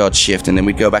graveyard shift, and then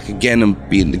we'd go back again and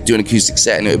be doing acoustic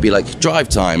set, and it would be drive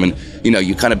time, and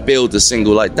you kind of build the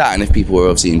single like that, and if people were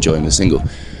obviously enjoying the single.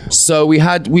 So we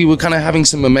were kind of having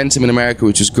some momentum in America,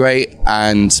 which was great,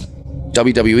 and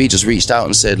WWE just reached out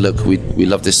and said, look, we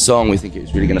love this song, we think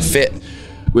it's really going to fit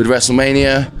with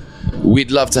WrestleMania, we'd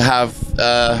love to have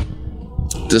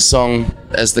the song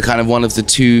as the kind of one of the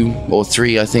 2 or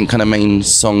 3, I think, kind of main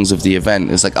songs of the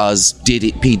event. It's us,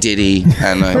 P. Diddy,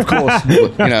 and of course,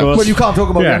 Well, you can't talk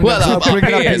about Young Guns without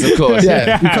bringing up P. Of course,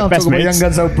 yeah. You can't talk about Young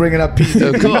Guns without bringing up P.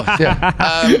 Of course,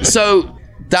 yeah. So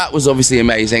that was obviously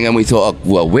amazing, and we thought,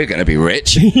 we're going to be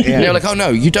rich. And they were like, oh no,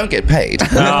 you don't get paid.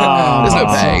 There's no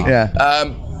pay. Yeah.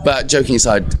 But joking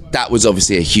aside, that was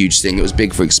obviously a huge thing. It was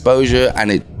big for exposure, and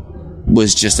it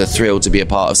was just a thrill to be a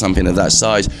part of something of that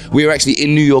size. We were actually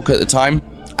in New York at the time,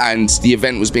 and the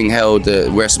event was being held,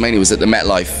 WrestleMania was at the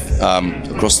MetLife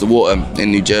across the water in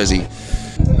New Jersey.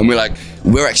 And we're like,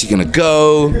 we're actually going to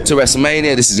go to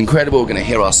WrestleMania. This is incredible. We're going to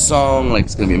hear our song.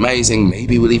 It's going to be amazing.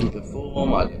 Maybe we'll even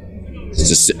perform.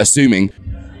 Just assuming.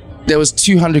 There was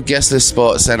 200 guest list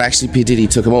spots, and actually P. Diddy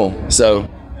took them all. So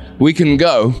we can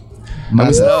go. And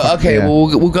we said, okay, well,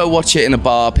 we'll go watch it in a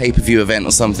bar, pay-per-view event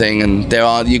or something. And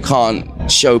you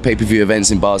can't show pay-per-view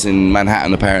events in bars in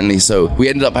Manhattan, apparently. So we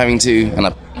ended up having to, and I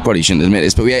probably shouldn't admit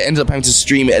this, but we ended up having to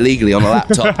stream it illegally on a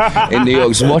laptop in New York,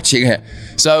 just watching it.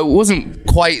 So it wasn't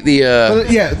quite the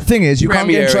the thing is, you can't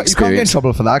get in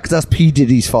trouble for that, because that's P.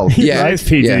 Diddy's fault. Yeah, it's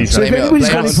P. Diddy's fault. So if anybody's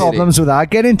got any problems with that,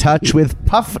 get in touch with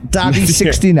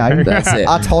PuffDaddy69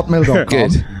 at hotmail.com.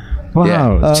 Good. Wow.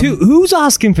 Yeah. Who's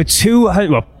asking for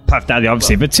 200? Well, Puff Daddy,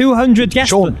 obviously, but 200 guests.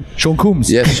 Sean Combs.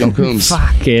 Yes, Sean Combs.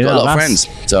 Fucking got a lot of friends.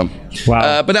 So,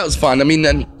 wow. But that was fun. I mean,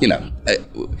 then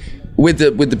with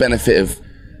the benefit of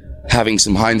having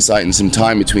some hindsight and some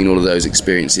time between all of those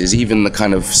experiences, even the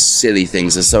kind of silly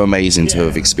things are so amazing to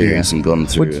have experienced and gone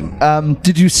through.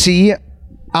 Did you see,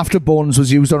 after Bones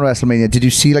was used on WrestleMania, did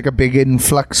you see a big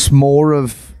influx more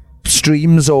of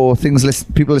streams or things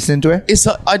people listening to it?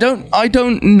 I don't know. I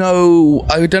don't know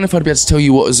if I'd be able to tell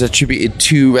you what was attributed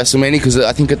to WrestleMania, because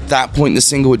I think at that point the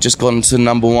single had just gone to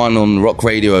 #1 on rock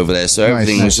radio over there, so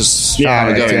everything was just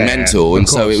going mental, and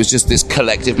so it was just this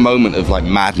collective moment of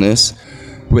madness,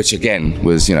 which again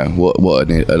was how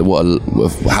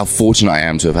fortunate I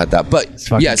am to have had that. But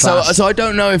so I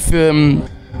don't know if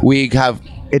we have.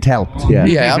 It helped.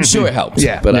 Yeah, I'm sure it helped.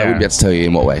 But I wouldn't be able to tell you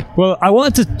in what way. Well, I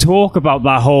wanted to talk about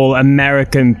that whole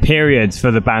American period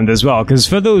for the band as well, because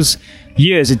for those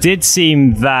years, it did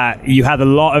seem that you had a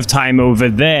lot of time over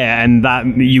there, and that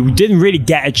you didn't really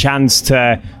get a chance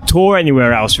to tour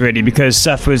anywhere else, really, because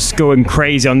stuff was going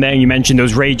crazy on there. You mentioned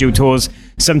those radio tours.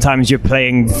 Sometimes you're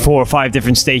playing 4 or 5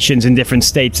 different stations in different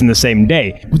states in the same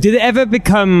day. Did it ever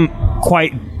become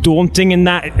quite daunting in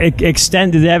that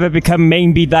extent? Did it ever become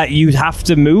maybe that you'd have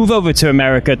to move over to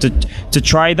America to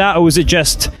try that? Or was it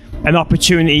just an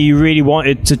opportunity you really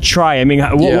wanted to try? I mean,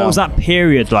 what was that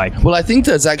period like? Well, I think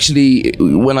that's actually,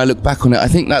 when I look back on it, I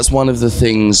think that's one of the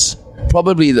things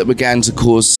probably that began to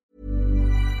cause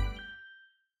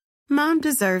Mom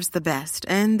deserves the best,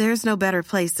 and there's no better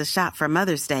place to shop for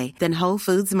Mother's Day than Whole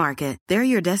Foods Market. They're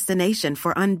your destination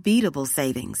for unbeatable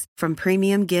savings, from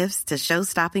premium gifts to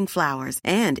show-stopping flowers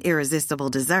and irresistible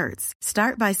desserts.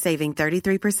 Start by saving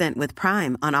 33% with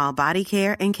Prime on all body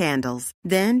care and candles.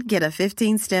 Then get a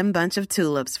 15-stem bunch of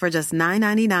tulips for just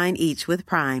 $9.99 each with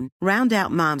Prime. Round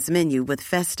out Mom's menu with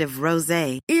festive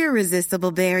rosé,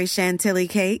 irresistible berry chantilly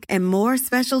cake, and more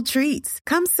special treats.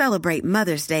 Come celebrate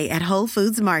Mother's Day at Whole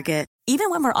Foods Market.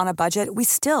 Even when we're on a budget, we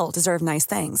still deserve nice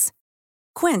things.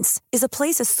 Quince is a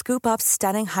place to scoop up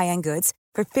stunning high-end goods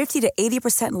for 50 to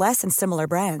 80% less than similar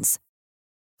brands.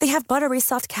 They have buttery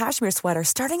soft cashmere sweaters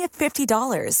starting at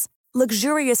 $50,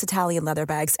 luxurious Italian leather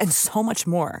bags, and so much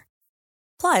more.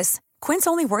 Plus, Quince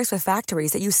only works with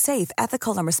factories that use safe,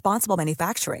 ethical, and responsible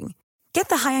manufacturing. Get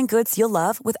the high-end goods you'll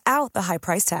love without the high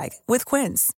price tag with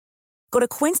Quince. Go to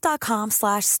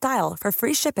quince.com/style for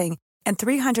free shipping and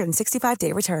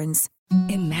 365-day returns.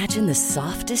 Imagine the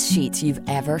softest sheets you've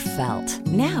ever felt.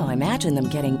 Now imagine them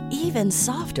getting even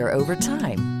softer over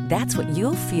time. That's what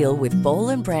you'll feel with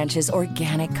Boll & Branch's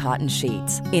organic cotton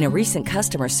sheets. In a recent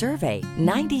customer survey,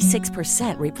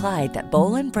 96% replied that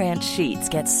Boll & Branch sheets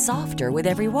get softer with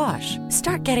every wash.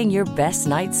 Start getting your best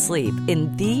night's sleep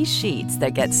in these sheets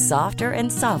that get softer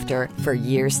and softer for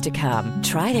years to come.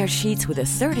 Try their sheets with a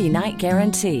 30-night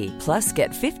guarantee. Plus,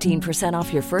 get 15%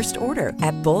 off your first order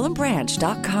at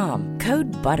bollandbranch.com.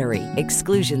 Code BUTTERY.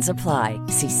 Exclusions apply.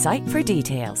 See site for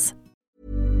details.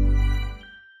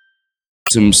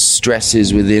 Some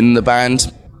stresses within the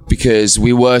band because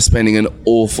we were spending an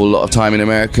awful lot of time in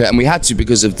America, and we had to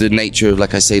because of the nature of,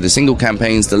 like I say, the single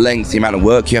campaigns, the length, the amount of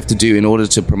work you have to do in order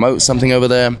to promote something over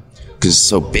there because it's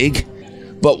so big.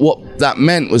 But what that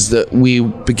meant was that we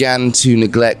began to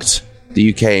neglect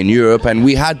the UK and Europe, and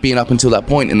we had been up until that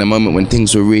point in a moment when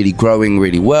things were really growing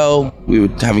really well. We were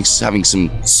having some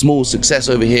small success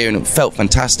over here, and it felt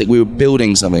fantastic. We were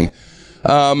building something,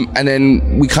 and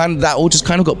then that all just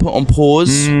kind of got put on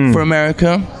pause for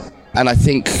America. And I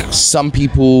think some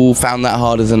people found that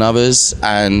harder than others,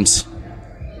 and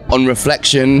on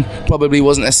reflection, probably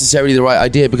wasn't necessarily the right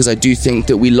idea, because I do think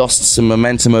that we lost some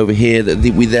momentum over here that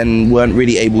we then weren't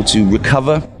really able to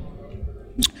recover.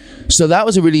 So that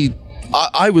was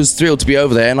I was thrilled to be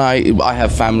over there, and I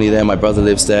have family there. My brother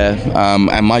lives there,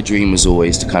 and my dream was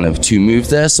always to move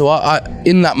there. So I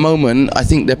in that moment, I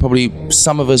think there probably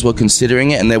some of us were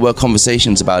considering it, and there were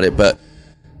conversations about it, but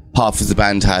half of the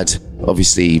band had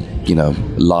obviously,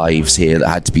 lives here that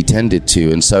had to be tended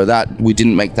to, and so that we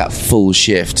didn't make that full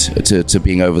shift to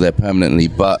being over there permanently.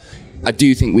 But I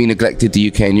do think we neglected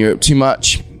the UK and Europe too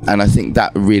much, and I think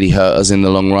that really hurt us in the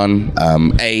long run.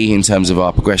 A, in terms of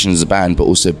our progression as a band, but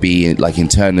also B,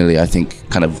 internally, I think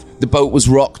kind of the boat was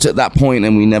rocked at that point,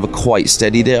 and we never quite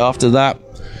steadied it after that.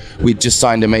 We'd just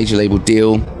signed a major label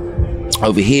deal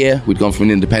over here. We'd gone from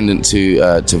an independent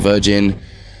to Virgin,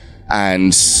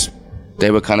 and they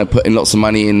were kind of putting lots of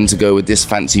money in to go with this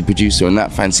fancy producer and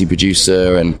that fancy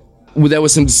producer, and there were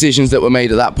some decisions that were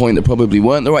made at that point that probably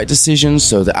weren't the right decisions,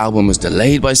 so the album was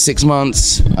delayed by 6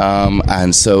 months,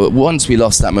 and so once we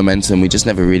lost that momentum, we just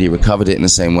never really recovered it in the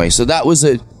same way. So that was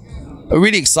a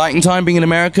really exciting time being in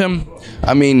America.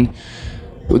 I mean,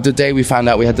 the day we found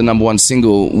out we had the number one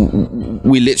single,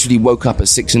 we literally woke up at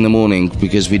 6 a.m.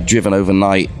 because we'd driven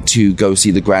overnight to go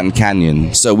see the Grand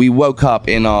Canyon. So we woke up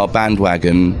in our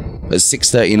bandwagon at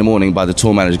 6:30 in the morning by the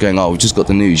tour manager going, "Oh, we've just got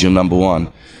the news, you're number one."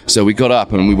 So we got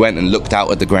up and we went and looked out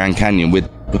at the Grand Canyon with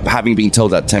having been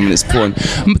told that 10 minutes before.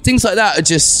 And things like that are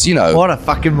just, What a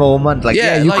fucking moment.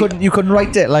 You couldn't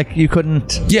write it. You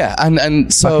couldn't. Yeah,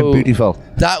 and so fucking beautiful.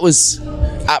 That was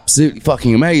absolutely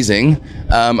fucking amazing.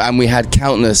 And we had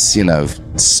countless,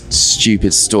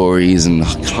 stupid stories and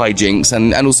hijinks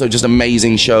and also just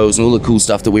amazing shows and all the cool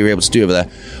stuff that we were able to do over there.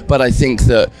 But I think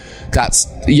that's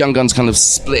Young Guns kind of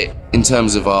split in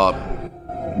terms of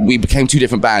we became two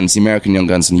different bands, the American Young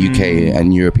Guns and UK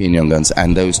and European Young Guns,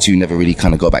 and those two never really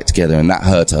kind of got back together, and that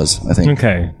hurt us, I think.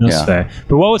 Okay, that's fair.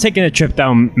 But while we're taking a trip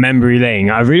down memory lane,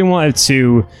 I really wanted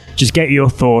to just get your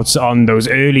thoughts on those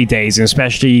early days, and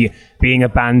especially being a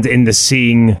band in the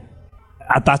scene.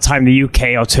 At that time, the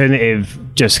UK alternative,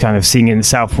 just kind of scene in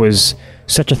itself, was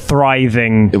such a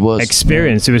thriving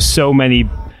experience. There was so many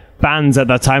bands at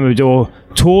that time who would all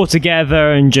tour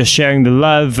together and just sharing the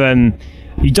love, and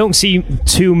you don't see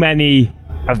too many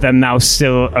of them now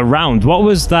still around. What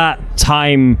was that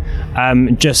time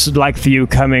just like for you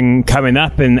coming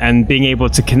up and being able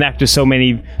to connect with so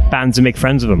many bands and make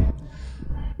friends with them?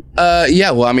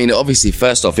 Well, I mean, obviously,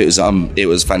 first off, it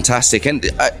was fantastic, and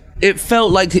it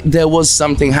felt like there was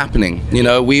something happening.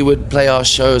 We would play our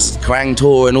shows, Kerrang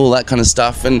Tour and all that kind of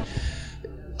stuff, and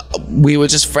we were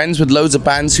just friends with loads of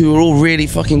bands who were all really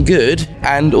fucking good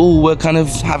and all were kind of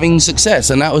having success.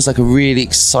 And that was like a really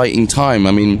exciting time.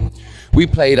 I mean, we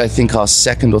played, I think, our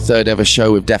second or third ever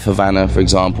show with Def Havana, for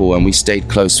example, and we stayed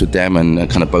close with them, and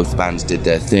kind of both bands did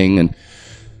their thing. And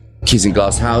Kids in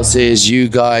Glass Houses, you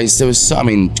guys, there was, I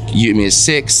mean, You, Me,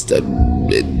 Six,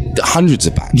 hundreds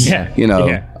of bands, you know.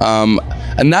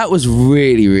 And that was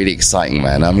really, really exciting,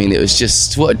 man. I mean, it was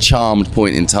just, what a charmed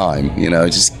point in time, you know,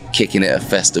 just kicking it at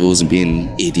festivals and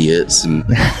being idiots and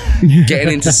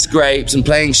getting into scrapes and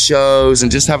playing shows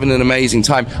and just having an amazing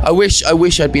time. I wish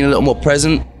I'd been a little more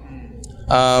present.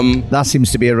 That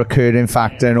seems to be a recurring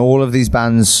factor in all of these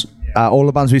bands. All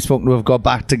the bands we've spoken to have got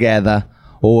back together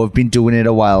or have been doing it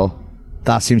a while.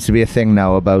 That seems to be a thing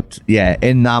now about,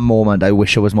 in that moment, I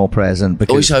wish I was more present.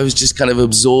 I wish I was just kind of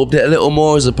absorbed it a little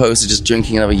more as opposed to just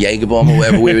drinking another Jaeger bomb or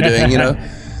whatever we were doing, you know.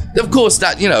 Of course,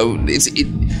 that, you know,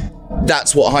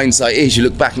 that's what hindsight is. You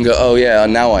look back and go, oh yeah,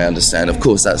 now I understand. Of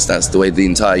course, that's the way the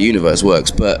entire universe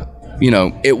works. But, you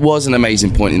know, it was an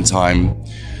amazing point in time.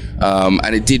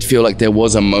 And it did feel like there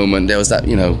was a moment, there was that,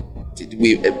 you know,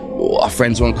 our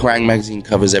friends were on Kerrang! Magazine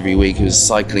covers every week. It was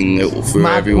cycling through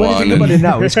everyone. When you think about it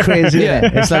now, it's crazy, isn't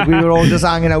it? It's like we were all just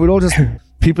hanging out. We were all just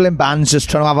people in bands just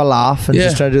trying to have a laugh and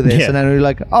just trying to do this. And then we were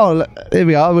like, oh, here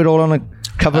we are. We're all on a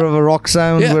cover of a rock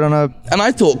sound. We're on a... And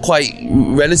I thought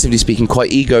relatively speaking,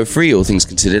 quite ego-free, all things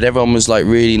considered. Everyone was like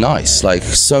really nice. Like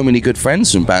so many good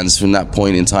friends from bands from that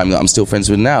point in time that I'm still friends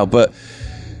with now. But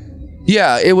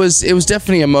yeah, it was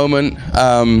definitely a moment.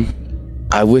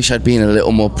 I wish I'd been a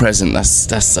little more present. I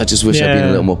just wish I'd been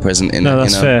a little more present in it.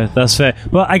 That's fair. That's fair.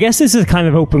 Well, I guess this is a kind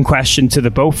of open question to the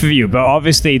both of you, but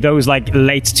obviously those like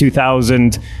late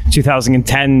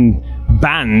 2010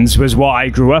 bands was what I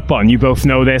grew up on. You both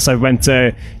know this. I went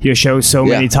to your shows so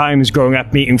many times growing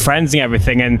up, meeting friends and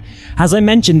everything. And as I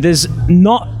mentioned, there's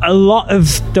not a lot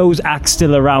of those acts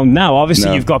still around now.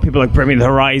 Obviously, you've got people like Bring Me the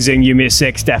Horizon, You, Me,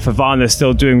 Six, Def Havana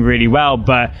still doing really well,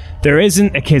 but there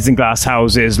isn't a Kids in Glass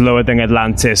Houses, Lower Than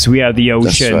Atlantis, We Are the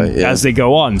Ocean as they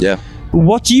go on. Yeah.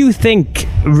 What do you think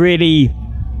really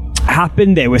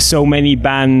happened there where so many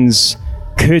bands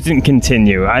couldn't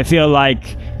continue? I feel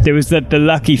like there was the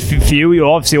lucky few. You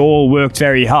obviously all worked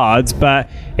very hard, but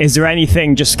is there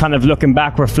anything, just kind of looking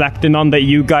back, reflecting on, that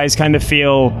you guys kind of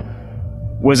feel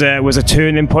was a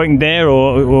turning point there,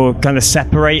 or kind of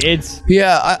separated?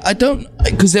 Yeah, I don't,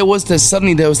 because there was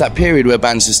that period where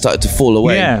bands just started to fall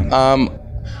away.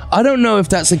 I don't know if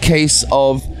that's a case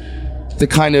of the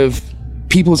kind of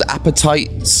people's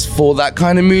appetites for that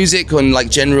kind of music and like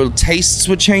general tastes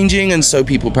were changing, and so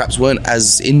people perhaps weren't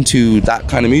as into that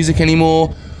kind of music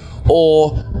anymore.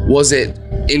 Or was it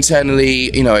internally,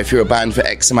 you know, if you're a band for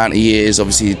X amount of years,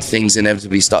 obviously things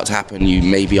inevitably start to happen. You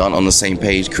maybe aren't on the same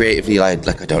page creatively,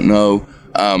 like I don't know.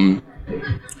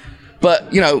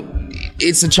 But, you know,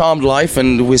 it's a charmed life,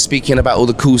 and we're speaking about all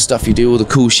the cool stuff you do, all the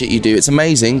cool shit you do. It's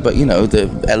amazing, but, you know, the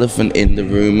elephant in the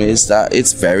room is that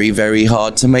it's very, very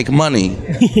hard to make money.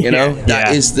 You know,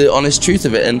 that is the honest truth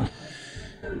of it. And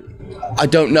I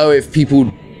don't know if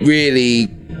people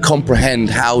really comprehend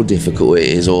how difficult it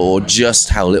is, or just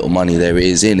how little money there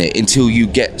is in it, until you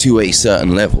get to a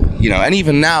certain level, you know. And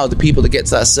even now, the people that get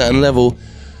to that certain level,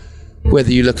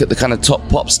 whether you look at the kind of top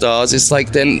pop stars, it's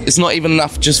like, then it's not even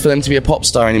enough just for them to be a pop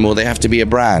star anymore. They have to be a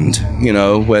brand, you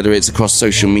know, whether it's across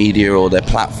social media or their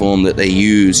platform that they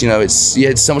use. You know,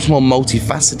 it's so much more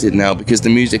multifaceted now, because the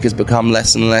music has become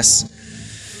less and less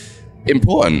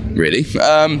important, really.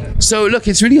 So look,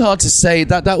 it's really hard to say.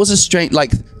 That was a strange,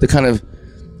 like, the kind of,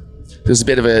 there was a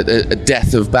bit of a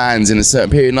death of bands in a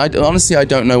certain period, and I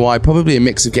don't know why. Probably a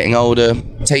mix of getting older,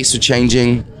 tastes are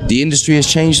changing, the industry has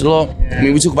changed a lot. I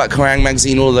mean, we talk about Kerrang!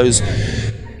 Magazine, all of those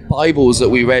Bibles that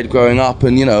we read growing up,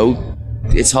 and, you know,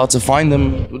 it's hard to find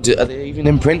them. Are they even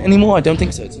in print anymore? I don't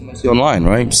think so. It's mostly online,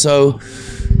 right? So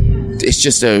it's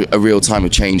just a real time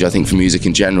of change, I think, for music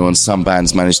in general, and some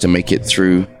bands managed to make it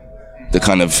through the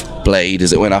kind of blade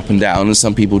as it went up and down, and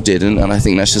some people didn't, and I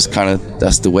think that's just kind of,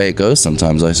 that's the way it goes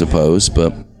sometimes, I suppose.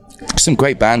 But some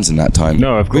great bands in that time.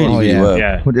 No, of course. Really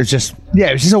were. But it's just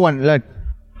a one, like,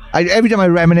 every time I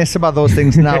reminisce about those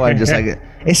things now, I'm just like,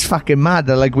 it's fucking mad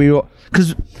that, like,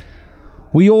 because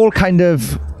we all kind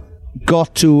of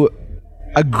got to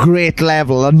a great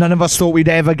level and none of us thought we'd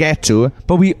ever get to,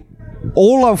 but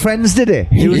all our friends did it.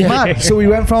 It was mad. So we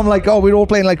went from like, we're all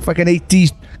playing like fucking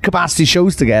 80 capacity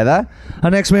shows together,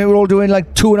 and next minute we're all doing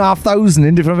like 2,500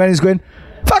 in different venues, going,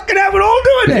 fucking hell, we're all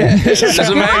doing it. It's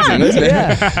amazing, isn't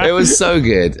it? It was so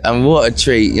good, and what a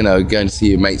treat, you know, going to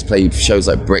see your mates play shows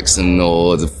like Brixton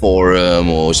or the Forum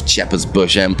or Shepherd's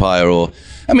Bush Empire, or,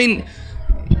 I mean,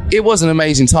 It was an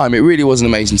amazing time. It really was an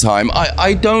amazing time.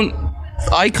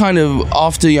 I kind of,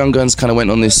 after Young Guns kind of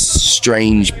went on this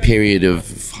strange period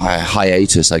of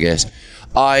hiatus, I guess,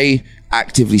 I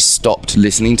actively stopped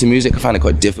listening to music. I found it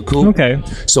quite difficult. Okay.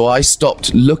 So I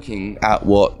stopped looking at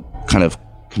what kind of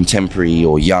contemporary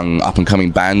or young up-and-coming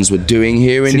bands were doing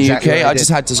here in the UK. I just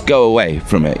had to go away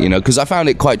from it, because I found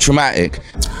it quite traumatic.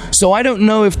 So I don't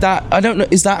know if that,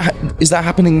 is that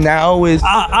happening now with...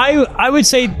 I would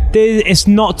say it's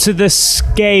not to the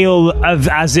scale of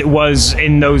as it was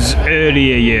in those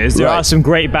earlier years. There are some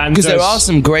great bands. Because there are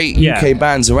some great UK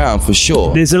bands around, for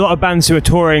sure. There's a lot of bands who are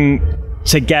touring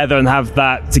together and have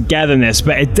that togetherness,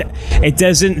 but it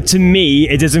doesn't, to me,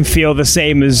 it doesn't feel the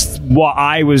same as what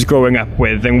I was growing up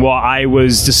with and what I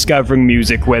was discovering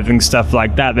music with and stuff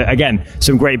like that. Again,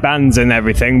 some great bands and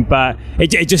everything, but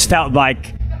it just felt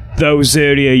like those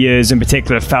earlier years in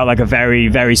particular felt like a very,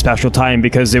 very special time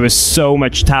because there was so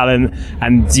much talent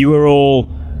and you were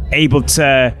all able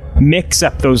to mix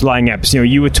up those lineups.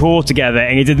 You would tour together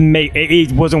and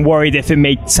it wasn't worried if it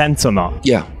made sense or not.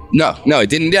 Yeah. No, it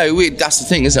didn't. Yeah, that's the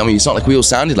thing, isn't it? I mean, it's not like we all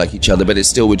sounded like each other, but it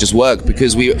still would just work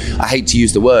because I hate to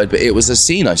use the word, but it was a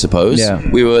scene, I suppose. Yeah.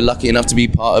 We were lucky enough to be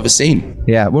part of a scene.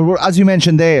 Yeah, well, as you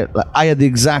mentioned there, I had the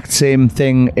exact same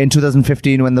thing in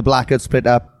 2015 when the Blackguards split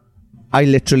up. I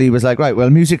literally was like, right, well,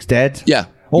 music's dead. Yeah,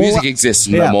 music exists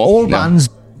no more. All bands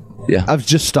have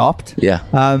just stopped. Yeah.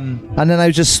 And then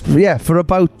I just, for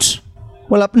about,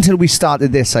 up until we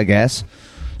started this, I guess.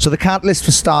 So the catalyst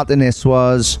for starting this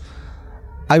was...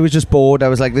 I was just bored. I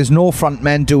was like, there's no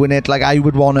frontmen doing it. Like, I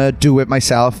would want to do it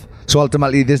myself. So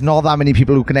ultimately, there's not that many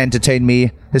people who can entertain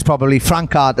me. There's probably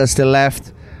Frank Carter still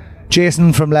left.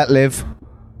 Jason from Let Live.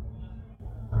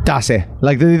 That's it.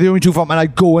 Like, they're the only two frontmen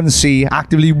I'd go and see,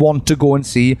 actively want to go and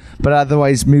see. But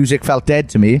otherwise, music felt dead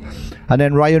to me. And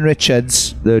then Ryan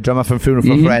Richards, the drummer from Funeral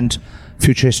for a Friend,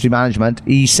 Future History Management,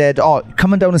 he said,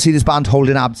 come on down and see this band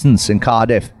Holding Absence in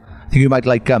Cardiff. I think you might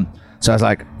like them. So I was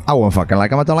like, I won't fucking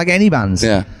like them. I don't like any bands.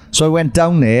 Yeah. So I went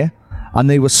down there and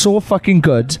they were so fucking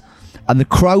good. And the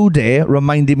crowd there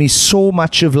reminded me so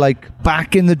much of like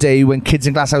back in the day when Kids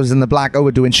in Glass Houses and the Blackout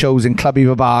were doing shows in Club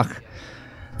Eva Park.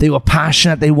 They were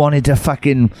passionate. They wanted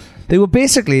to they were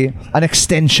basically an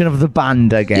extension of the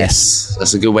band, I guess. Yes,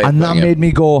 that's a good way of putting it. And that made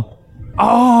me go,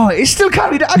 it's still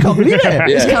carried on. I can't believe it.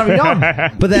 It's carried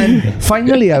on. But then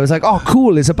finally I was like,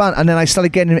 cool, it's a band. And then I started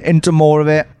getting into more of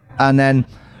it. And then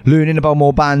learning about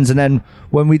more bands, and then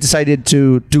when we decided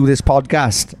to do this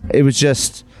podcast, it was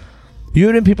just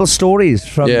hearing people's stories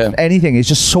from anything. It's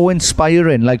just so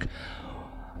inspiring. Like,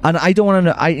 and I don't want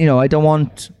to. I don't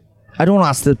want to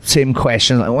ask the same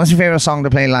question. Like, what's your favorite song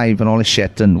to play live and all this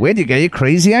shit? And where do you get your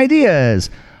crazy ideas?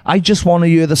 I just want to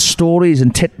hear the stories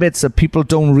and tidbits that people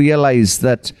don't realize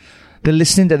that they're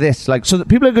listening to this. Like, so that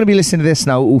people are going to be listening to this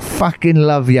now who fucking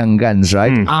love Young Guns,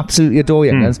 right? Absolutely adore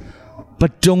Young Guns,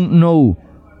 but don't know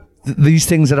these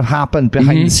things that have happened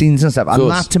behind the scenes and stuff. And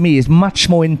that to me is much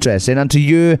more interesting, and to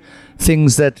hear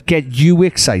things that get you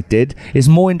excited is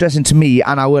more interesting to me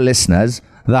and our listeners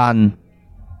than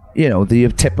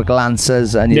the typical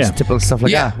answers and your typical stuff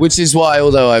like that. Which is why,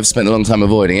 although I've spent a long time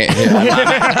avoiding it,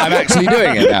 I'm actually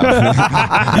doing it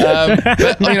now.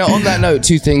 But on that note,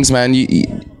 two things, man.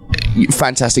 You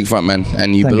fantastic frontman,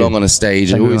 and you belong on a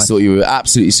stage. I always thought you were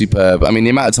absolutely superb. I mean, the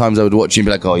amount of times I would watch you and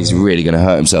be like, he's really going to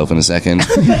hurt himself in a second.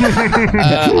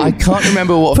 I can't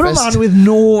remember what for a man with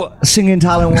no singing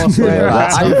talent whatsoever.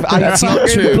 That's not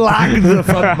true. Blagged the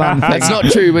frontman. That's not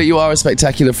true, but you are a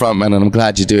spectacular frontman, and I'm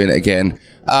glad you're doing it again.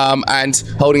 And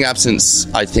Holding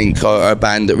Absence, I think, are a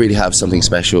band that really have something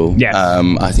special. Yeah.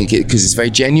 I think because it's very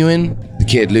genuine. The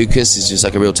kid Lucas is just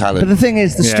like a real talent. But the thing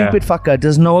is, the stupid fucker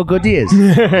doesn't know how good he is.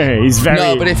 He's very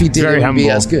no, but if he did, it would be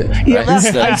as good. Yeah,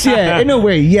 right? that's in a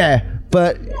way, yeah.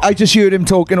 But I just heard him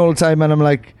talking all the time, and I'm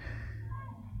like,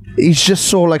 he's just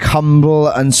so like humble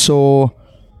and so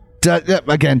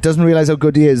again doesn't realize how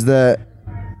good he is. I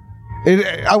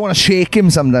want to shake him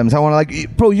sometimes. I want to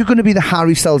bro, you're going to be the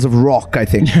Harry Styles of rock, I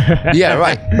think. Yeah,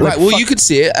 right. Well, you could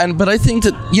see it, but I think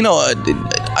that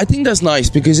I think that's nice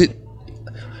because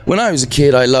when I was a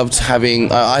kid, I loved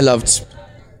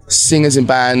singers in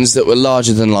bands that were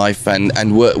larger than life and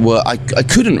were I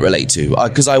couldn't relate to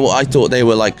because I thought they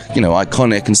were like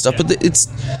iconic and stuff. But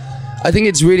I think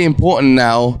it's really important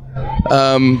now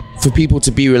for people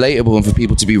to be relatable and for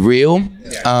people to be real.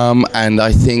 And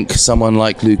I think someone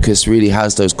like Lucas really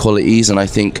has those qualities, and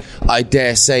I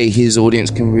dare say his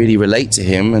audience can really relate to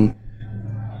him, and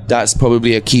that's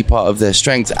probably a key part of their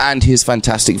strength, and his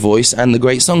fantastic voice and the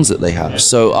great songs that they have.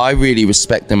 So I really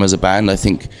respect them as a band. I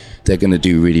think they're going to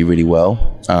do really, really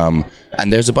well.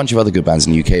 And there's a bunch of other good bands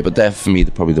in the UK, but they're, for me,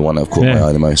 probably the one that have caught my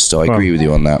eye the most. So I agree with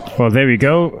you on that. Well, there we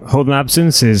go. Holding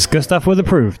Absence is Gustav was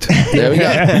approved. There we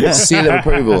go. Seal of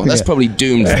approval. That's probably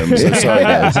doomed them. So sorry,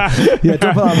 guys. Yeah,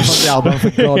 don't put that on the album, for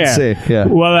God's sake. Yeah.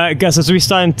 Well, Gus, as we're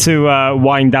starting to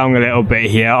wind down a little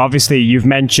bit here, obviously you've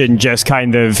mentioned just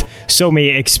kind of so many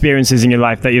experiences in your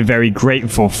life that you're very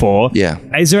grateful for. Yeah.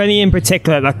 Is there any in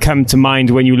particular that come to mind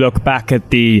when you look back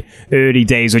at the early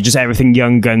days or just everything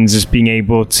Young Guns is being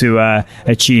able to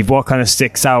achieve? What kind of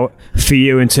sticks out for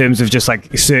you in terms of just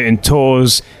like certain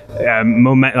tours,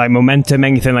 momentum,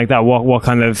 anything like that? What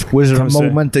kind of was there a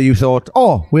moment that you thought,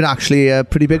 oh, we're actually a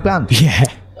pretty big band? Yeah.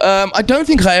 I don't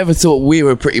think I ever thought we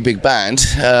were a pretty big band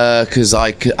because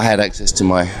I had access to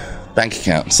my bank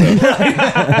account. So,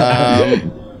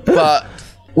 but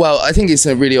well, I think it's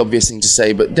a really obvious thing to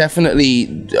say, but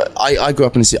definitely, I grew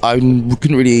up in a city.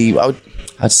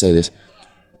 I'd say this.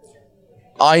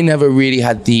 I never really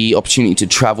had the opportunity to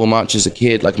travel much as a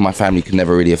kid. Like, my family could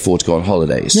never really afford to go on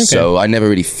holidays. Okay. So I never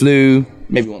really flew,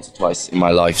 maybe once or twice in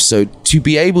my life. So to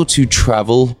be able to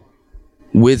travel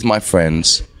with my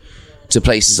friends to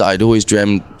places I'd always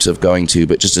dreamt of going to,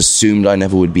 but just assumed I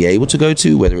never would be able to go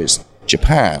to, whether it's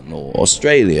Japan or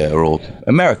Australia or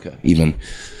America even,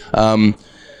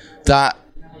 that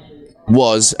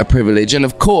was a privilege. And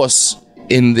of course,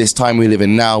 in this time we live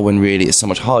in now, when really it's so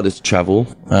much harder to travel,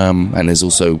 and there's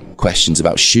also questions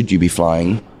about should you be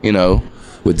flying,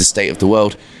 with the state of the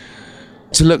world,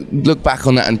 to look back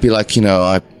on that and be like,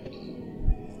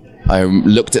 I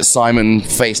looked at Simon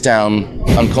face down,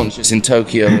 unconscious in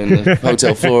Tokyo in the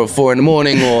hotel floor at 4 a.m,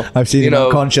 or I've seen him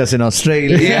unconscious in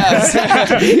Australia. Yes.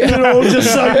 They're all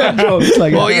just Simon jokes.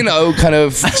 Or kind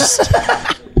of just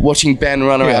watching Ben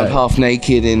run around half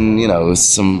naked in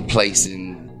some place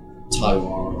in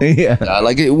Taiwan. Yeah.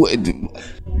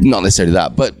 Not necessarily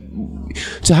that, but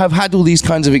to have had all these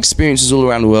kinds of experiences all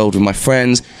around the world with my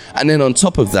friends, and then on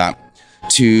top of that,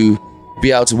 to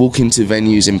be able to walk into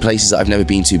venues in places that I've never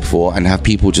been to before and have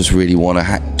people just really want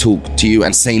to talk to you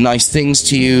and say nice things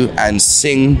to you and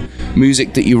sing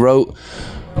music that you wrote,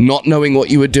 not knowing what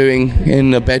you were doing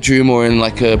in a bedroom or in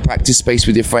like a practice space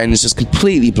with your friends, just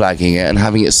completely blagging it and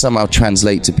having it somehow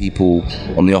translate to people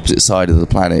on the opposite side of the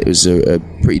planet. It was a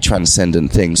pretty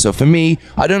transcendent thing. So for me,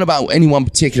 I don't know about any one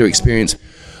particular experience,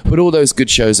 but all those good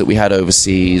shows that we had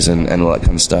overseas and all that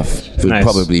kind of stuff would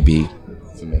probably be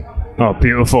for me. Oh,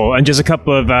 beautiful. And just a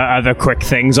couple of other quick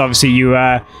things. Obviously, you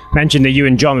mentioned that you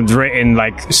and John had written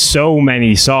like so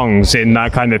many songs in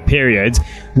that kind of period.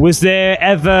 Was there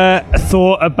ever a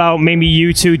thought about maybe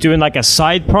you two doing like a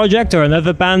side project or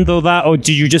another band or that? Or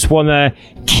do you just want to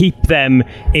keep them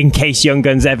in case Young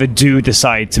Guns ever do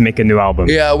decide to make a new album?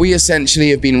 Yeah, we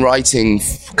essentially have been writing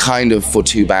kind of for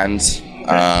two bands.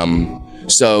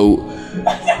 So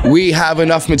we have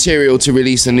enough material to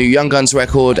release a new Young Guns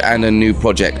record and a new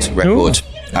project record.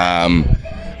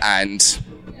 And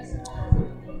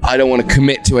I don't want to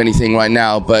commit to anything right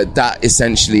now, but that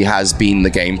essentially has been the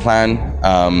game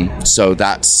plan. So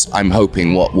that's, I'm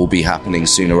hoping, what will be happening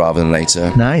sooner rather than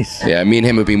later. Nice. Yeah, me and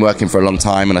him have been working for a long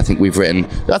time, and I think we've written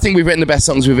the best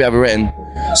songs we've ever written.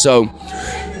 So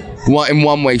in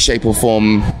one way, shape or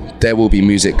form, there will be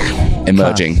music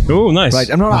emerging. Oh, nice. Right,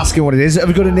 I'm not asking what it is. Have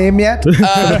we got a name yet?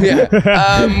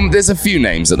 There's a few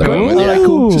names at the moment. All right,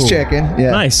 cool. Just checking. Yeah.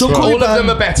 Nice. All of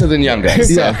them are better than Young Guns.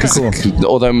 Yeah, cool.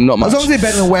 Although not much. As long as they're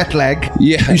better than Wet Leg,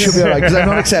 yeah, you should be alright, because I'm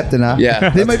not accepting that.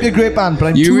 Yeah. They might be a great band, but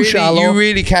I'm too shallow. You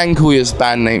really can call your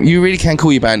band name. You really can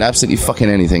call your band absolutely fucking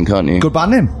anything, can't you? Good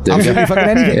band name. Absolutely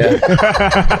fucking anything.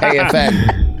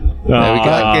 AFN. There we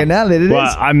go.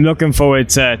 Well, I'm looking forward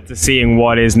to seeing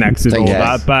what is next with all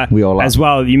that. But we all as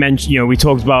well, you mentioned, we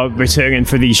talked about returning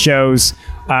for these shows.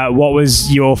 What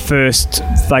was your first,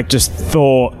 just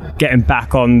thought getting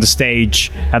back on the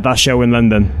stage at that show in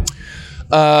London?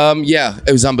 Yeah,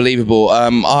 it was unbelievable.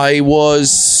 I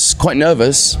was quite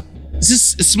nervous. It's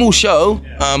just a small show,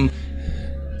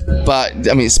 but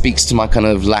I mean, it speaks to my kind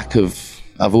of lack of.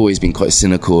 I've always been quite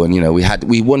cynical, and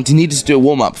we needed to do a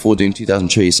warm up before doing 2,000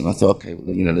 Trees, and I thought, okay,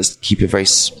 well, let's keep it very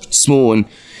small, and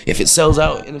if it sells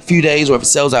out in a few days, or if it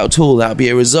sells out at all, that'll be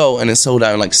a result. And it sold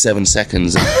out in like 7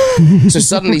 seconds. So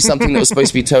suddenly, something that was supposed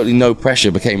to be totally no pressure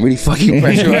became really fucking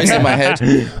pressurized in my head.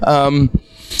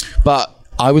 But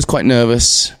I was quite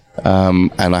nervous.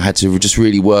 And I had to just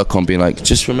really work on being like,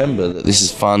 just remember that this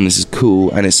is fun, this is cool,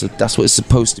 and that's what it's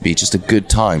supposed to be, just a good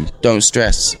time. Don't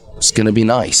stress. It's gonna be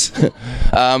nice.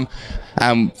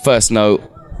 And first note,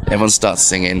 everyone starts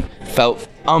singing. Felt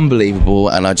unbelievable,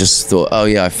 and I just thought, oh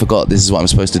yeah, I forgot this is what I'm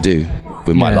supposed to do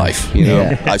with my life.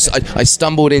 I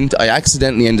stumbled into. I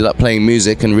accidentally ended up playing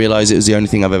music and realized it was the only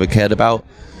thing I've ever cared about.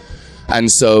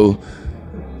 And so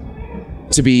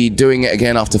to be doing it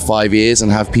again after 5 years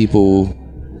and have people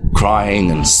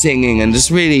crying and singing and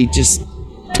just really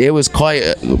it was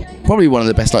probably one of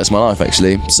the best nights of my life,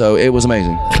 actually. So it was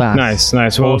amazing. Nice.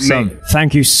 Well, Awesome. mate,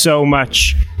 thank you so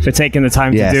much for taking the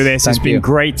time to do this. It's been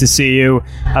great to see you.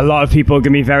 A lot of people are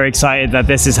going to be very excited that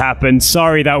this has happened.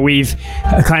 Sorry that we've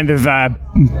kind of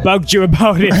bugged you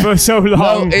about it for so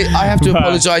long. No, I have to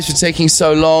apologize for taking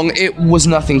so long. It was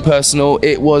nothing personal.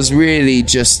 It was really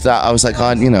just that I was like,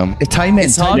 timing. It's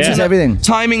hard. Timing is everything.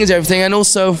 Timing is everything. And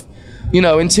also,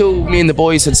 until me and the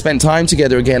boys had spent time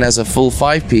together again as a full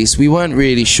 5-piece, we weren't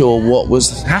really sure what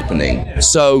was happening.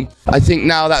 So I think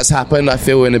now that's happened, I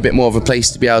feel in a bit more of a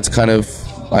place to be able to kind of,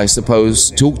 I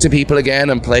suppose, talk to people again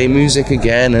and play music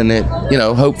again. And it,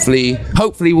 hopefully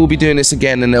we'll be doing this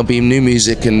again and there'll be new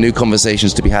music and new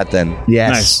conversations to be had then.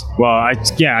 Yes. Nice. Well, I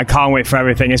can't wait for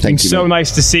everything. It's been so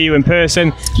nice to see you in person.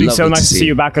 It's been so nice to see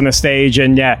you back on the stage,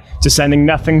 and just sending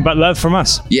nothing but love from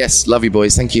us. Yes, love you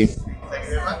boys. Thank you.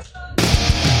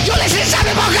 You're listening to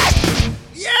Saturday Podcast!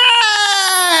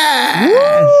 Yeah!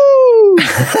 Woo!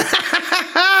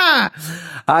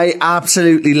 I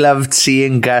absolutely loved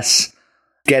seeing Gus.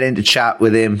 Getting to chat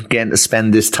with him, getting to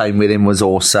spend this time with him was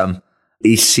awesome.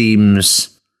 He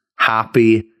seems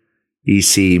happy. He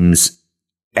seems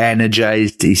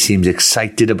energized. He seems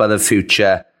excited about the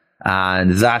future.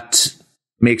 And that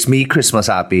makes me Christmas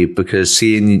happy, because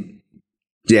seeing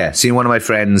one of my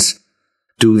friends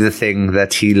do the thing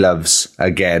that he loves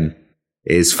again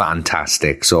is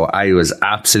fantastic. So I was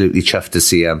absolutely chuffed to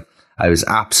see him. I was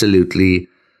absolutely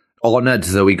honoured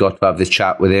that we got to have this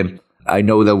chat with him. I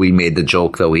know that we made the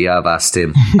joke that we have asked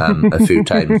him a few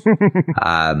times.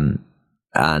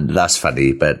 And that's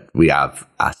funny, but we have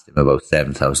asked him about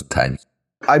 7,000 times.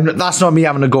 That's not me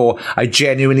having a go. I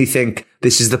genuinely think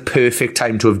this is the perfect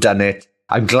time to have done it.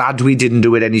 I'm glad we didn't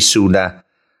do it any sooner.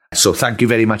 So thank you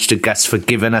very much to Gus for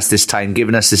giving us this time,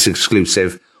 giving us this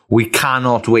exclusive. We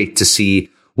cannot wait to see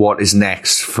what is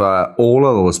next for all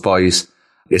of those boys,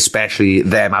 especially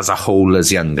them as a whole as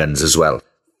young guns as well.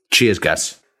 Cheers,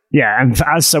 Gus. Yeah, and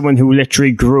as someone who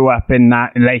literally grew up in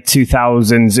that late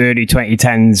 2000s, early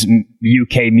 2010s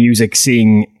UK music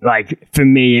scene, for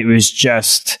me, it was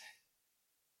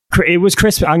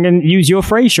Christmas. I'm going to use your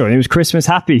phrase, Sean. It was Christmas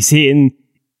happy seeing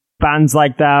bands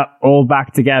like that all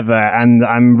back together, and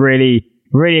I'm really,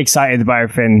 really excited about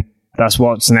everything that's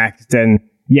what's next. And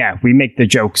we make the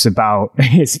jokes about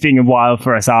it's been a while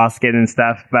for us asking and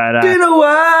stuff, but been a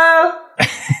while.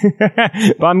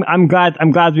 But I'm glad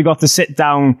we got to sit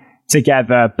down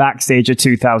together backstage at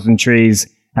 2000 Trees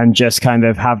and just kind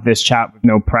of have this chat with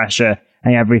no pressure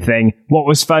and everything. What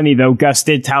was funny though, Gus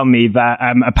did tell me that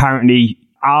apparently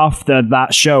after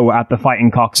that show at the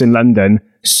Fighting Cocks in London,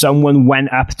 someone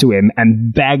went up to him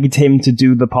and begged him to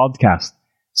do the podcast.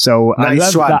 So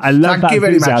nice I love that. Thank you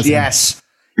very much. Enthusiasm.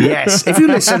 Yes. If you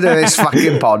listen to this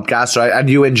fucking podcast, right, and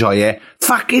you enjoy it,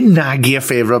 fucking nag your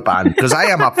favourite band, because I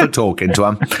am up for talking to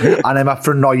them and I'm up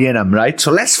for annoying them, right?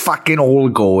 So let's fucking all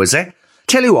go, is it?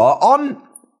 Tell you what, on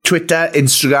Twitter,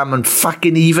 Instagram, and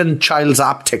fucking even Child's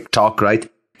App TikTok, right?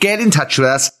 Get in touch with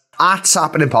us at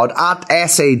SappeningPod, at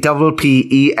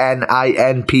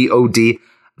SAPPENINPOD.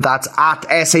 That's at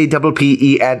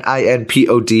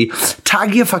SAPPENINPOD.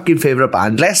 Tag your fucking favourite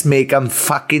band. Let's make them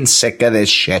fucking sick of this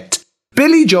shit.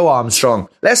 Billy Joe Armstrong.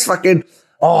 Let's fucking...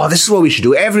 Oh, this is what we should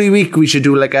do. Every week we should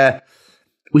do like a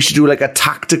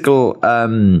tactical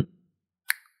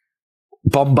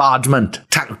bombardment.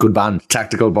 Good band.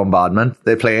 Tactical Bombardment.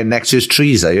 They're playing next year's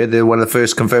Trees, are you? They're one of the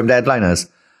first confirmed headliners.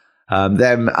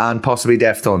 Them and possibly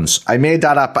Deftones. I made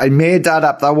that up.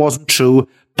 That wasn't true,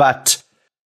 but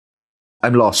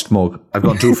I'm lost, Morg. I've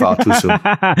gone too far too soon.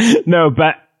 No,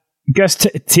 but Gus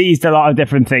teased a lot of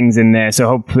different things in there, so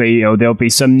hopefully there'll be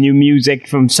some new music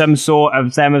from some sort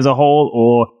of them as a whole,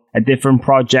 or a different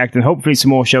project, and hopefully some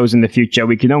more shows in the future.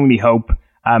 We can only hope.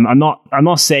 I'm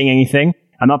not saying anything.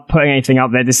 I'm not putting anything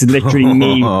out there. This is literally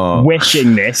me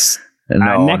wishing this.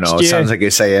 No, it sounds like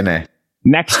you're saying it.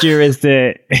 Next year is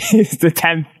the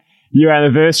 10th year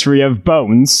anniversary of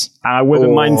Bones, and I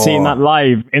wouldn't mind seeing that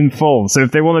live in full. So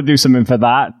if they want to do something for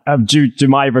that, due to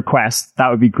my request, that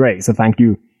would be great. So thank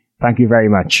you. Thank you very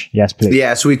much. Yes, please.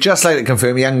 Yeah, so we'd just like to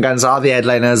confirm Young Guns are the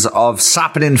headliners of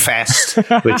Sappening Fest,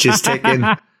 which is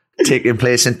taking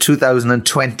place in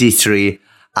 2023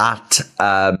 at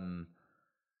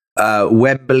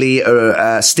Wembley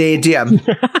Stadium,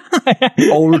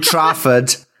 Old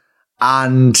Trafford,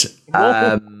 and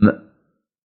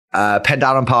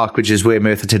Pendarren Park, which is where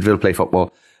Merthyr Tydfil play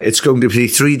football. It's going to be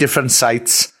 3 different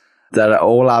sites that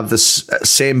all have the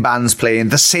same bands playing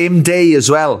the same day as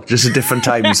well, just at different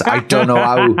times. I don't know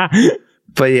how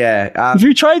But yeah. If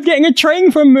you tried getting a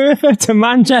train from Merthyr to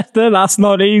Manchester, that's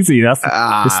not easy. It's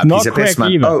not quick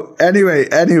either. Oh, anyway.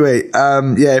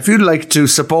 If you'd like to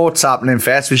support Sappening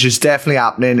Fest, which is definitely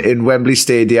happening in Wembley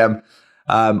Stadium,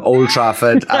 Old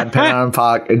Trafford and Penarron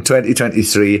Park in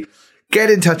 2023, get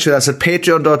in touch with us at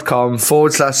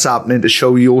patreon.com/Sappening to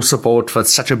show your support for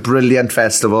such a brilliant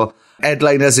festival.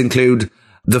 Headliners include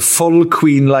the full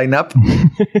Queen lineup.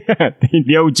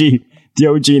 the OG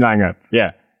lineup,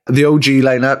 yeah. The OG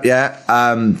lineup, yeah.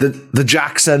 The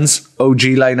Jacksons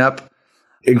OG lineup,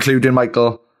 including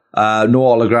Michael. No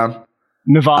hologram.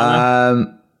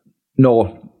 Nirvana.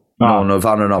 No,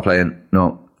 Nirvana not playing.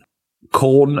 No.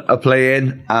 Korn are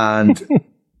playing, and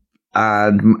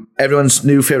everyone's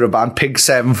new favourite band, Pig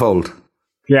Sevenfold.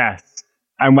 Yes.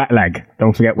 And Wet Leg.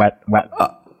 Don't forget Wet.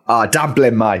 Damp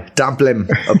Limb are playing.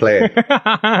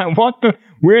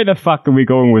 Where the fuck are we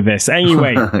going with this?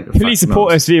 Anyway, please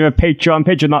support us via Patreon,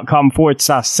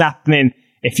 patreon.com/Sappening.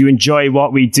 If you enjoy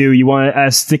what we do, you want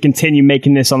us to continue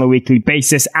making this on a weekly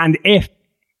basis. Do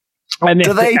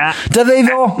they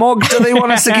though, Mog? Do they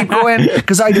want us to keep going?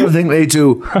 Because I don't think they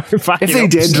do. If they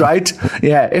did, right?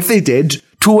 Yeah, if they did,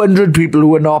 200 people who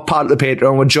were not part of the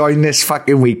Patreon would join this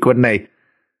fucking week, wouldn't they?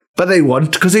 But they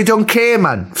won't, because they don't care,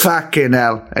 man. Fucking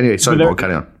hell. Anyway, sorry, Mog,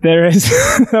 carry on. There is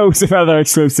loads of other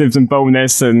exclusives and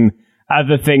bonus and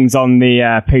other things on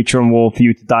the Patreon wall for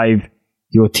you to dive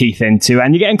your teeth into.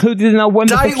 And you get included in our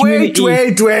wonderful community.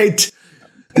 Wait.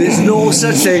 There's no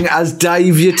such thing as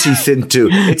dive your teeth into.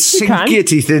 It's sink your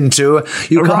teeth into.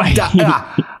 You can't,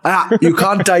 you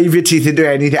can't dive your teeth into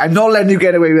anything. I'm not letting you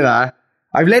get away with that.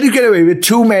 I've let you get away with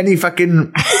too many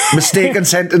fucking mistaken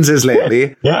sentences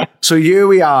lately. Yeah. So here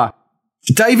we are.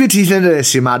 Dive your teeth into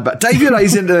this, you mad, but dive your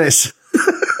eyes into this.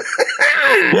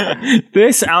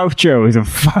 This outro is a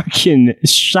fucking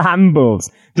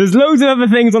shambles. There's loads of other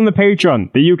things on the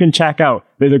Patreon that you can check out.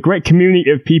 There's a great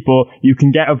community of people you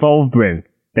can get involved with.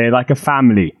 They're like a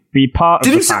family. Be part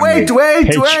of the family.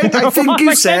 Wait. I think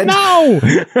you said... No!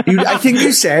 I think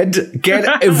you said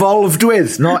get evolved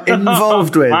with, not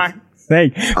involved with.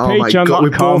 Oh my God, we're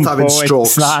both having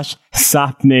strokes.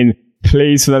 /Sappening.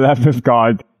 Please, for the love of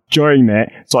God, join it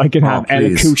so I can have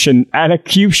elocution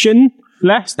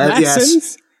lessons.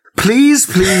 Yes. Please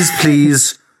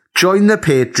join the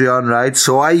Patreon, right?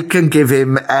 So I can give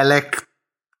him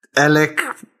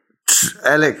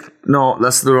no,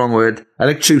 that's the wrong word.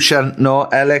 Electrocution. No,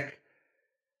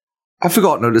 I've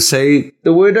forgotten how to say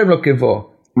the word I'm looking for.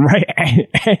 Right.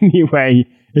 Anyway,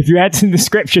 if you head to the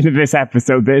description of this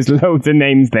episode, there's loads of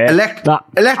names there.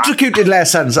 Electrocuted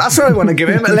lessons. That's what I want to give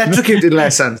him. Electrocuted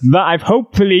lessons. That I've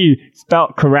hopefully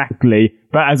spelt correctly.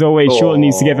 But as always, Sean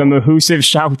needs to give a mahoosive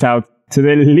shout out to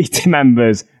the elite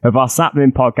members of our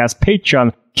Sappening Podcast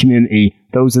Patreon community.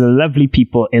 Those are the lovely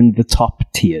people in the top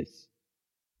tiers.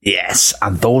 Yes,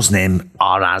 and those names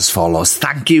are as follows.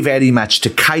 Thank you very much to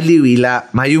Kylie Wheeler,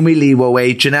 Mayumi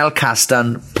Leeway, Janelle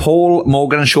Castan, Paul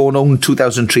Morgan and Sean own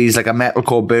 2003 is like a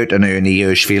metalcore Bert and Ernie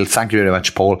Hirschfield. Thank you very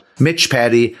much, Paul. Mitch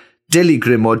Perry, Dilly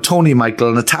Grimwood, Tony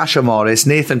Michael, Natasha Morris,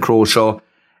 Nathan Croshaw,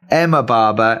 Emma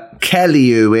Barber,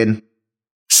 Kelly Irwin,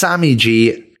 Sammy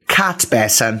G, Kat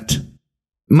Besant,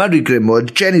 Murray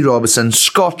Grimwood, Jenny Robertson,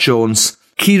 Scott Jones,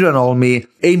 Kieran Olney,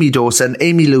 Amy Dawson,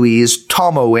 Amy Louise,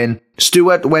 Tom Owen,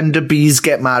 Stuart, when do bees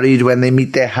get married when they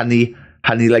meet their honey?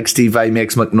 Honey like Steve Vai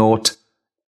makes McNaught.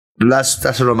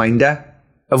 That's a reminder.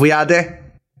 Have we had it?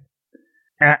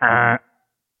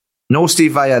 No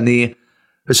Steve Vai honey.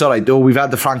 It's alright though, we've had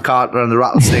the Frank Carter and the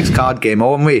Rattlesnakes card game,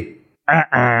 haven't we?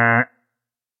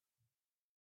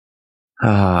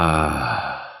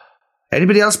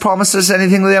 Anybody else promised us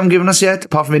anything that they haven't given us yet,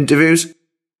 apart from interviews?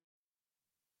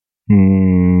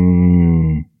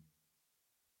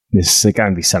 There's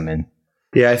going to be something.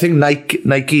 Yeah, I think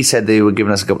Nike said they were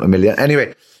giving us a couple of million.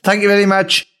 Anyway, thank you very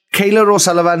much. Kayla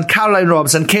O'Sullivan, Caroline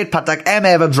Robinson, Kate Patak, Em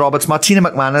Evans Roberts, Martina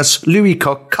McManus, Louis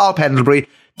Cook, Carl Pendlebury,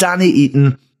 Danny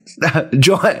Eaton,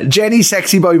 Jenny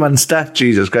Sexy Boy Munster.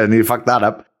 Jesus Christ, I need to fuck that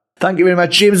up. Thank you very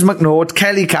much. James McNaught,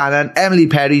 Kelly Cannon, Emily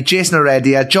Perry, Jason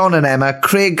Heredia, John and Emma,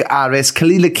 Craig Harris,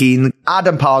 Kalila Keane,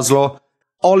 Adam Parslow,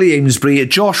 Ollie Amesbury,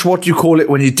 Josh, what do you call it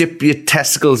when you dip your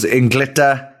testicles in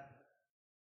glitter?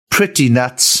 Pretty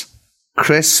Nuts,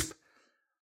 Crisp.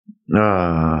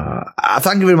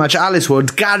 Thank you very much. Alice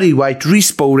Wood, Gary White,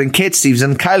 Reese Bowring, Kate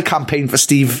Stevenson, Kyle Campaign for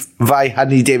Steve Vai,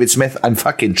 Honey, David Smith. I'm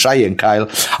fucking trying, Kyle.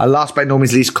 And last but no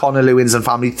means least, Connor Lewins and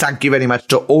family. Thank you very much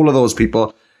to all of those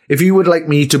people. If you would like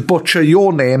me to butcher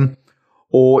your name,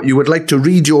 or you would like to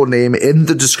read your name in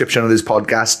the description of this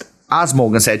podcast, as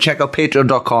Morgan said, check out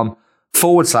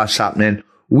patreon.com/Sappening.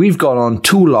 We've gone on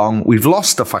too long. We've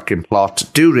lost the fucking plot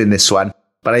during this one.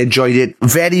 but I enjoyed it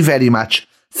very, very much.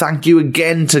 Thank you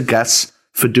again to Gus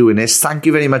for doing this. Thank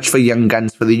you very much for Young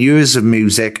Guns, for the years of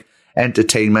music,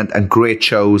 entertainment, and great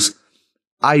shows.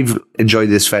 I've enjoyed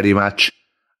this very much.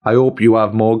 I hope you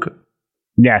have, Morg.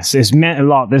 Yes, it's meant a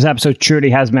lot. This episode truly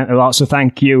has meant a lot. So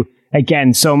thank you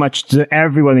again so much to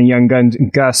everyone in Young Guns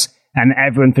and Gus and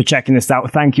everyone for checking this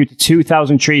out. Thank you to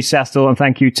 2000 Trees Festival, and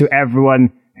thank you to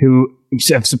everyone who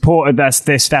have supported us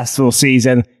this festival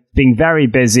season. Being very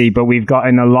busy, but we've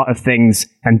gotten a lot of things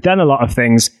and done a lot of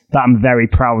things that I'm very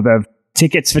proud of.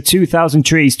 Tickets for 2000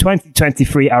 Trees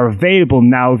 2023 are available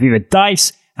now via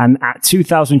Dice and at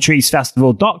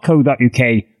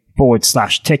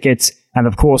 2000treesfestival.co.uk/tickets. And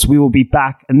of course, we will be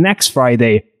back next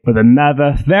Friday with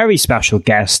another very special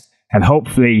guest, and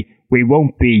hopefully we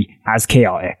won't be as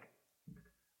chaotic.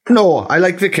 No, I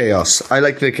like the chaos. But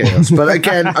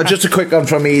again, just a quick one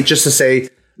from me, just to say,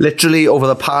 literally over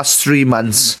the past 3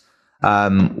 months,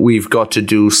 we've got to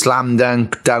do Slam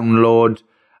Dunk, Download,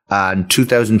 and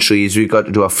 2000 Trees. We've got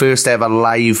to do our first ever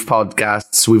live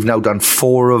podcasts. We've now done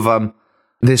 4 of them.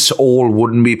 This all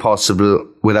wouldn't be possible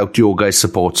without your guys'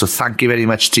 support. So thank you very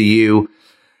much to you,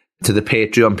 to the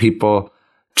Patreon people,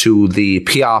 to the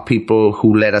PR people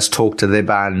who let us talk to their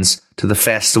bands, to the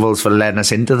festivals for letting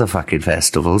us into the fucking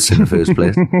festivals in the first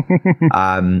place.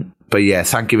 But yeah,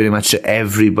 thank you very much to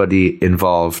everybody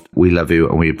involved. We love you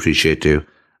and we appreciate you.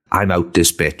 I'm out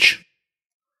this bitch.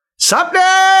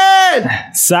 Sapnin!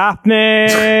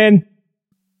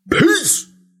 Peace!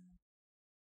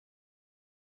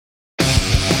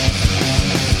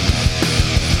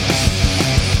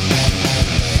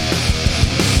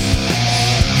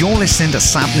 You're listening to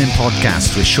Sapnin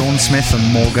Podcast with Sean Smith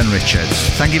and Morgan Richards.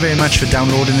 Thank you very much for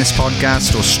downloading this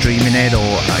podcast or streaming it,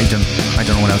 or I don't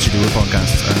know what else you do with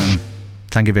podcasts.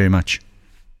 Thank you very much.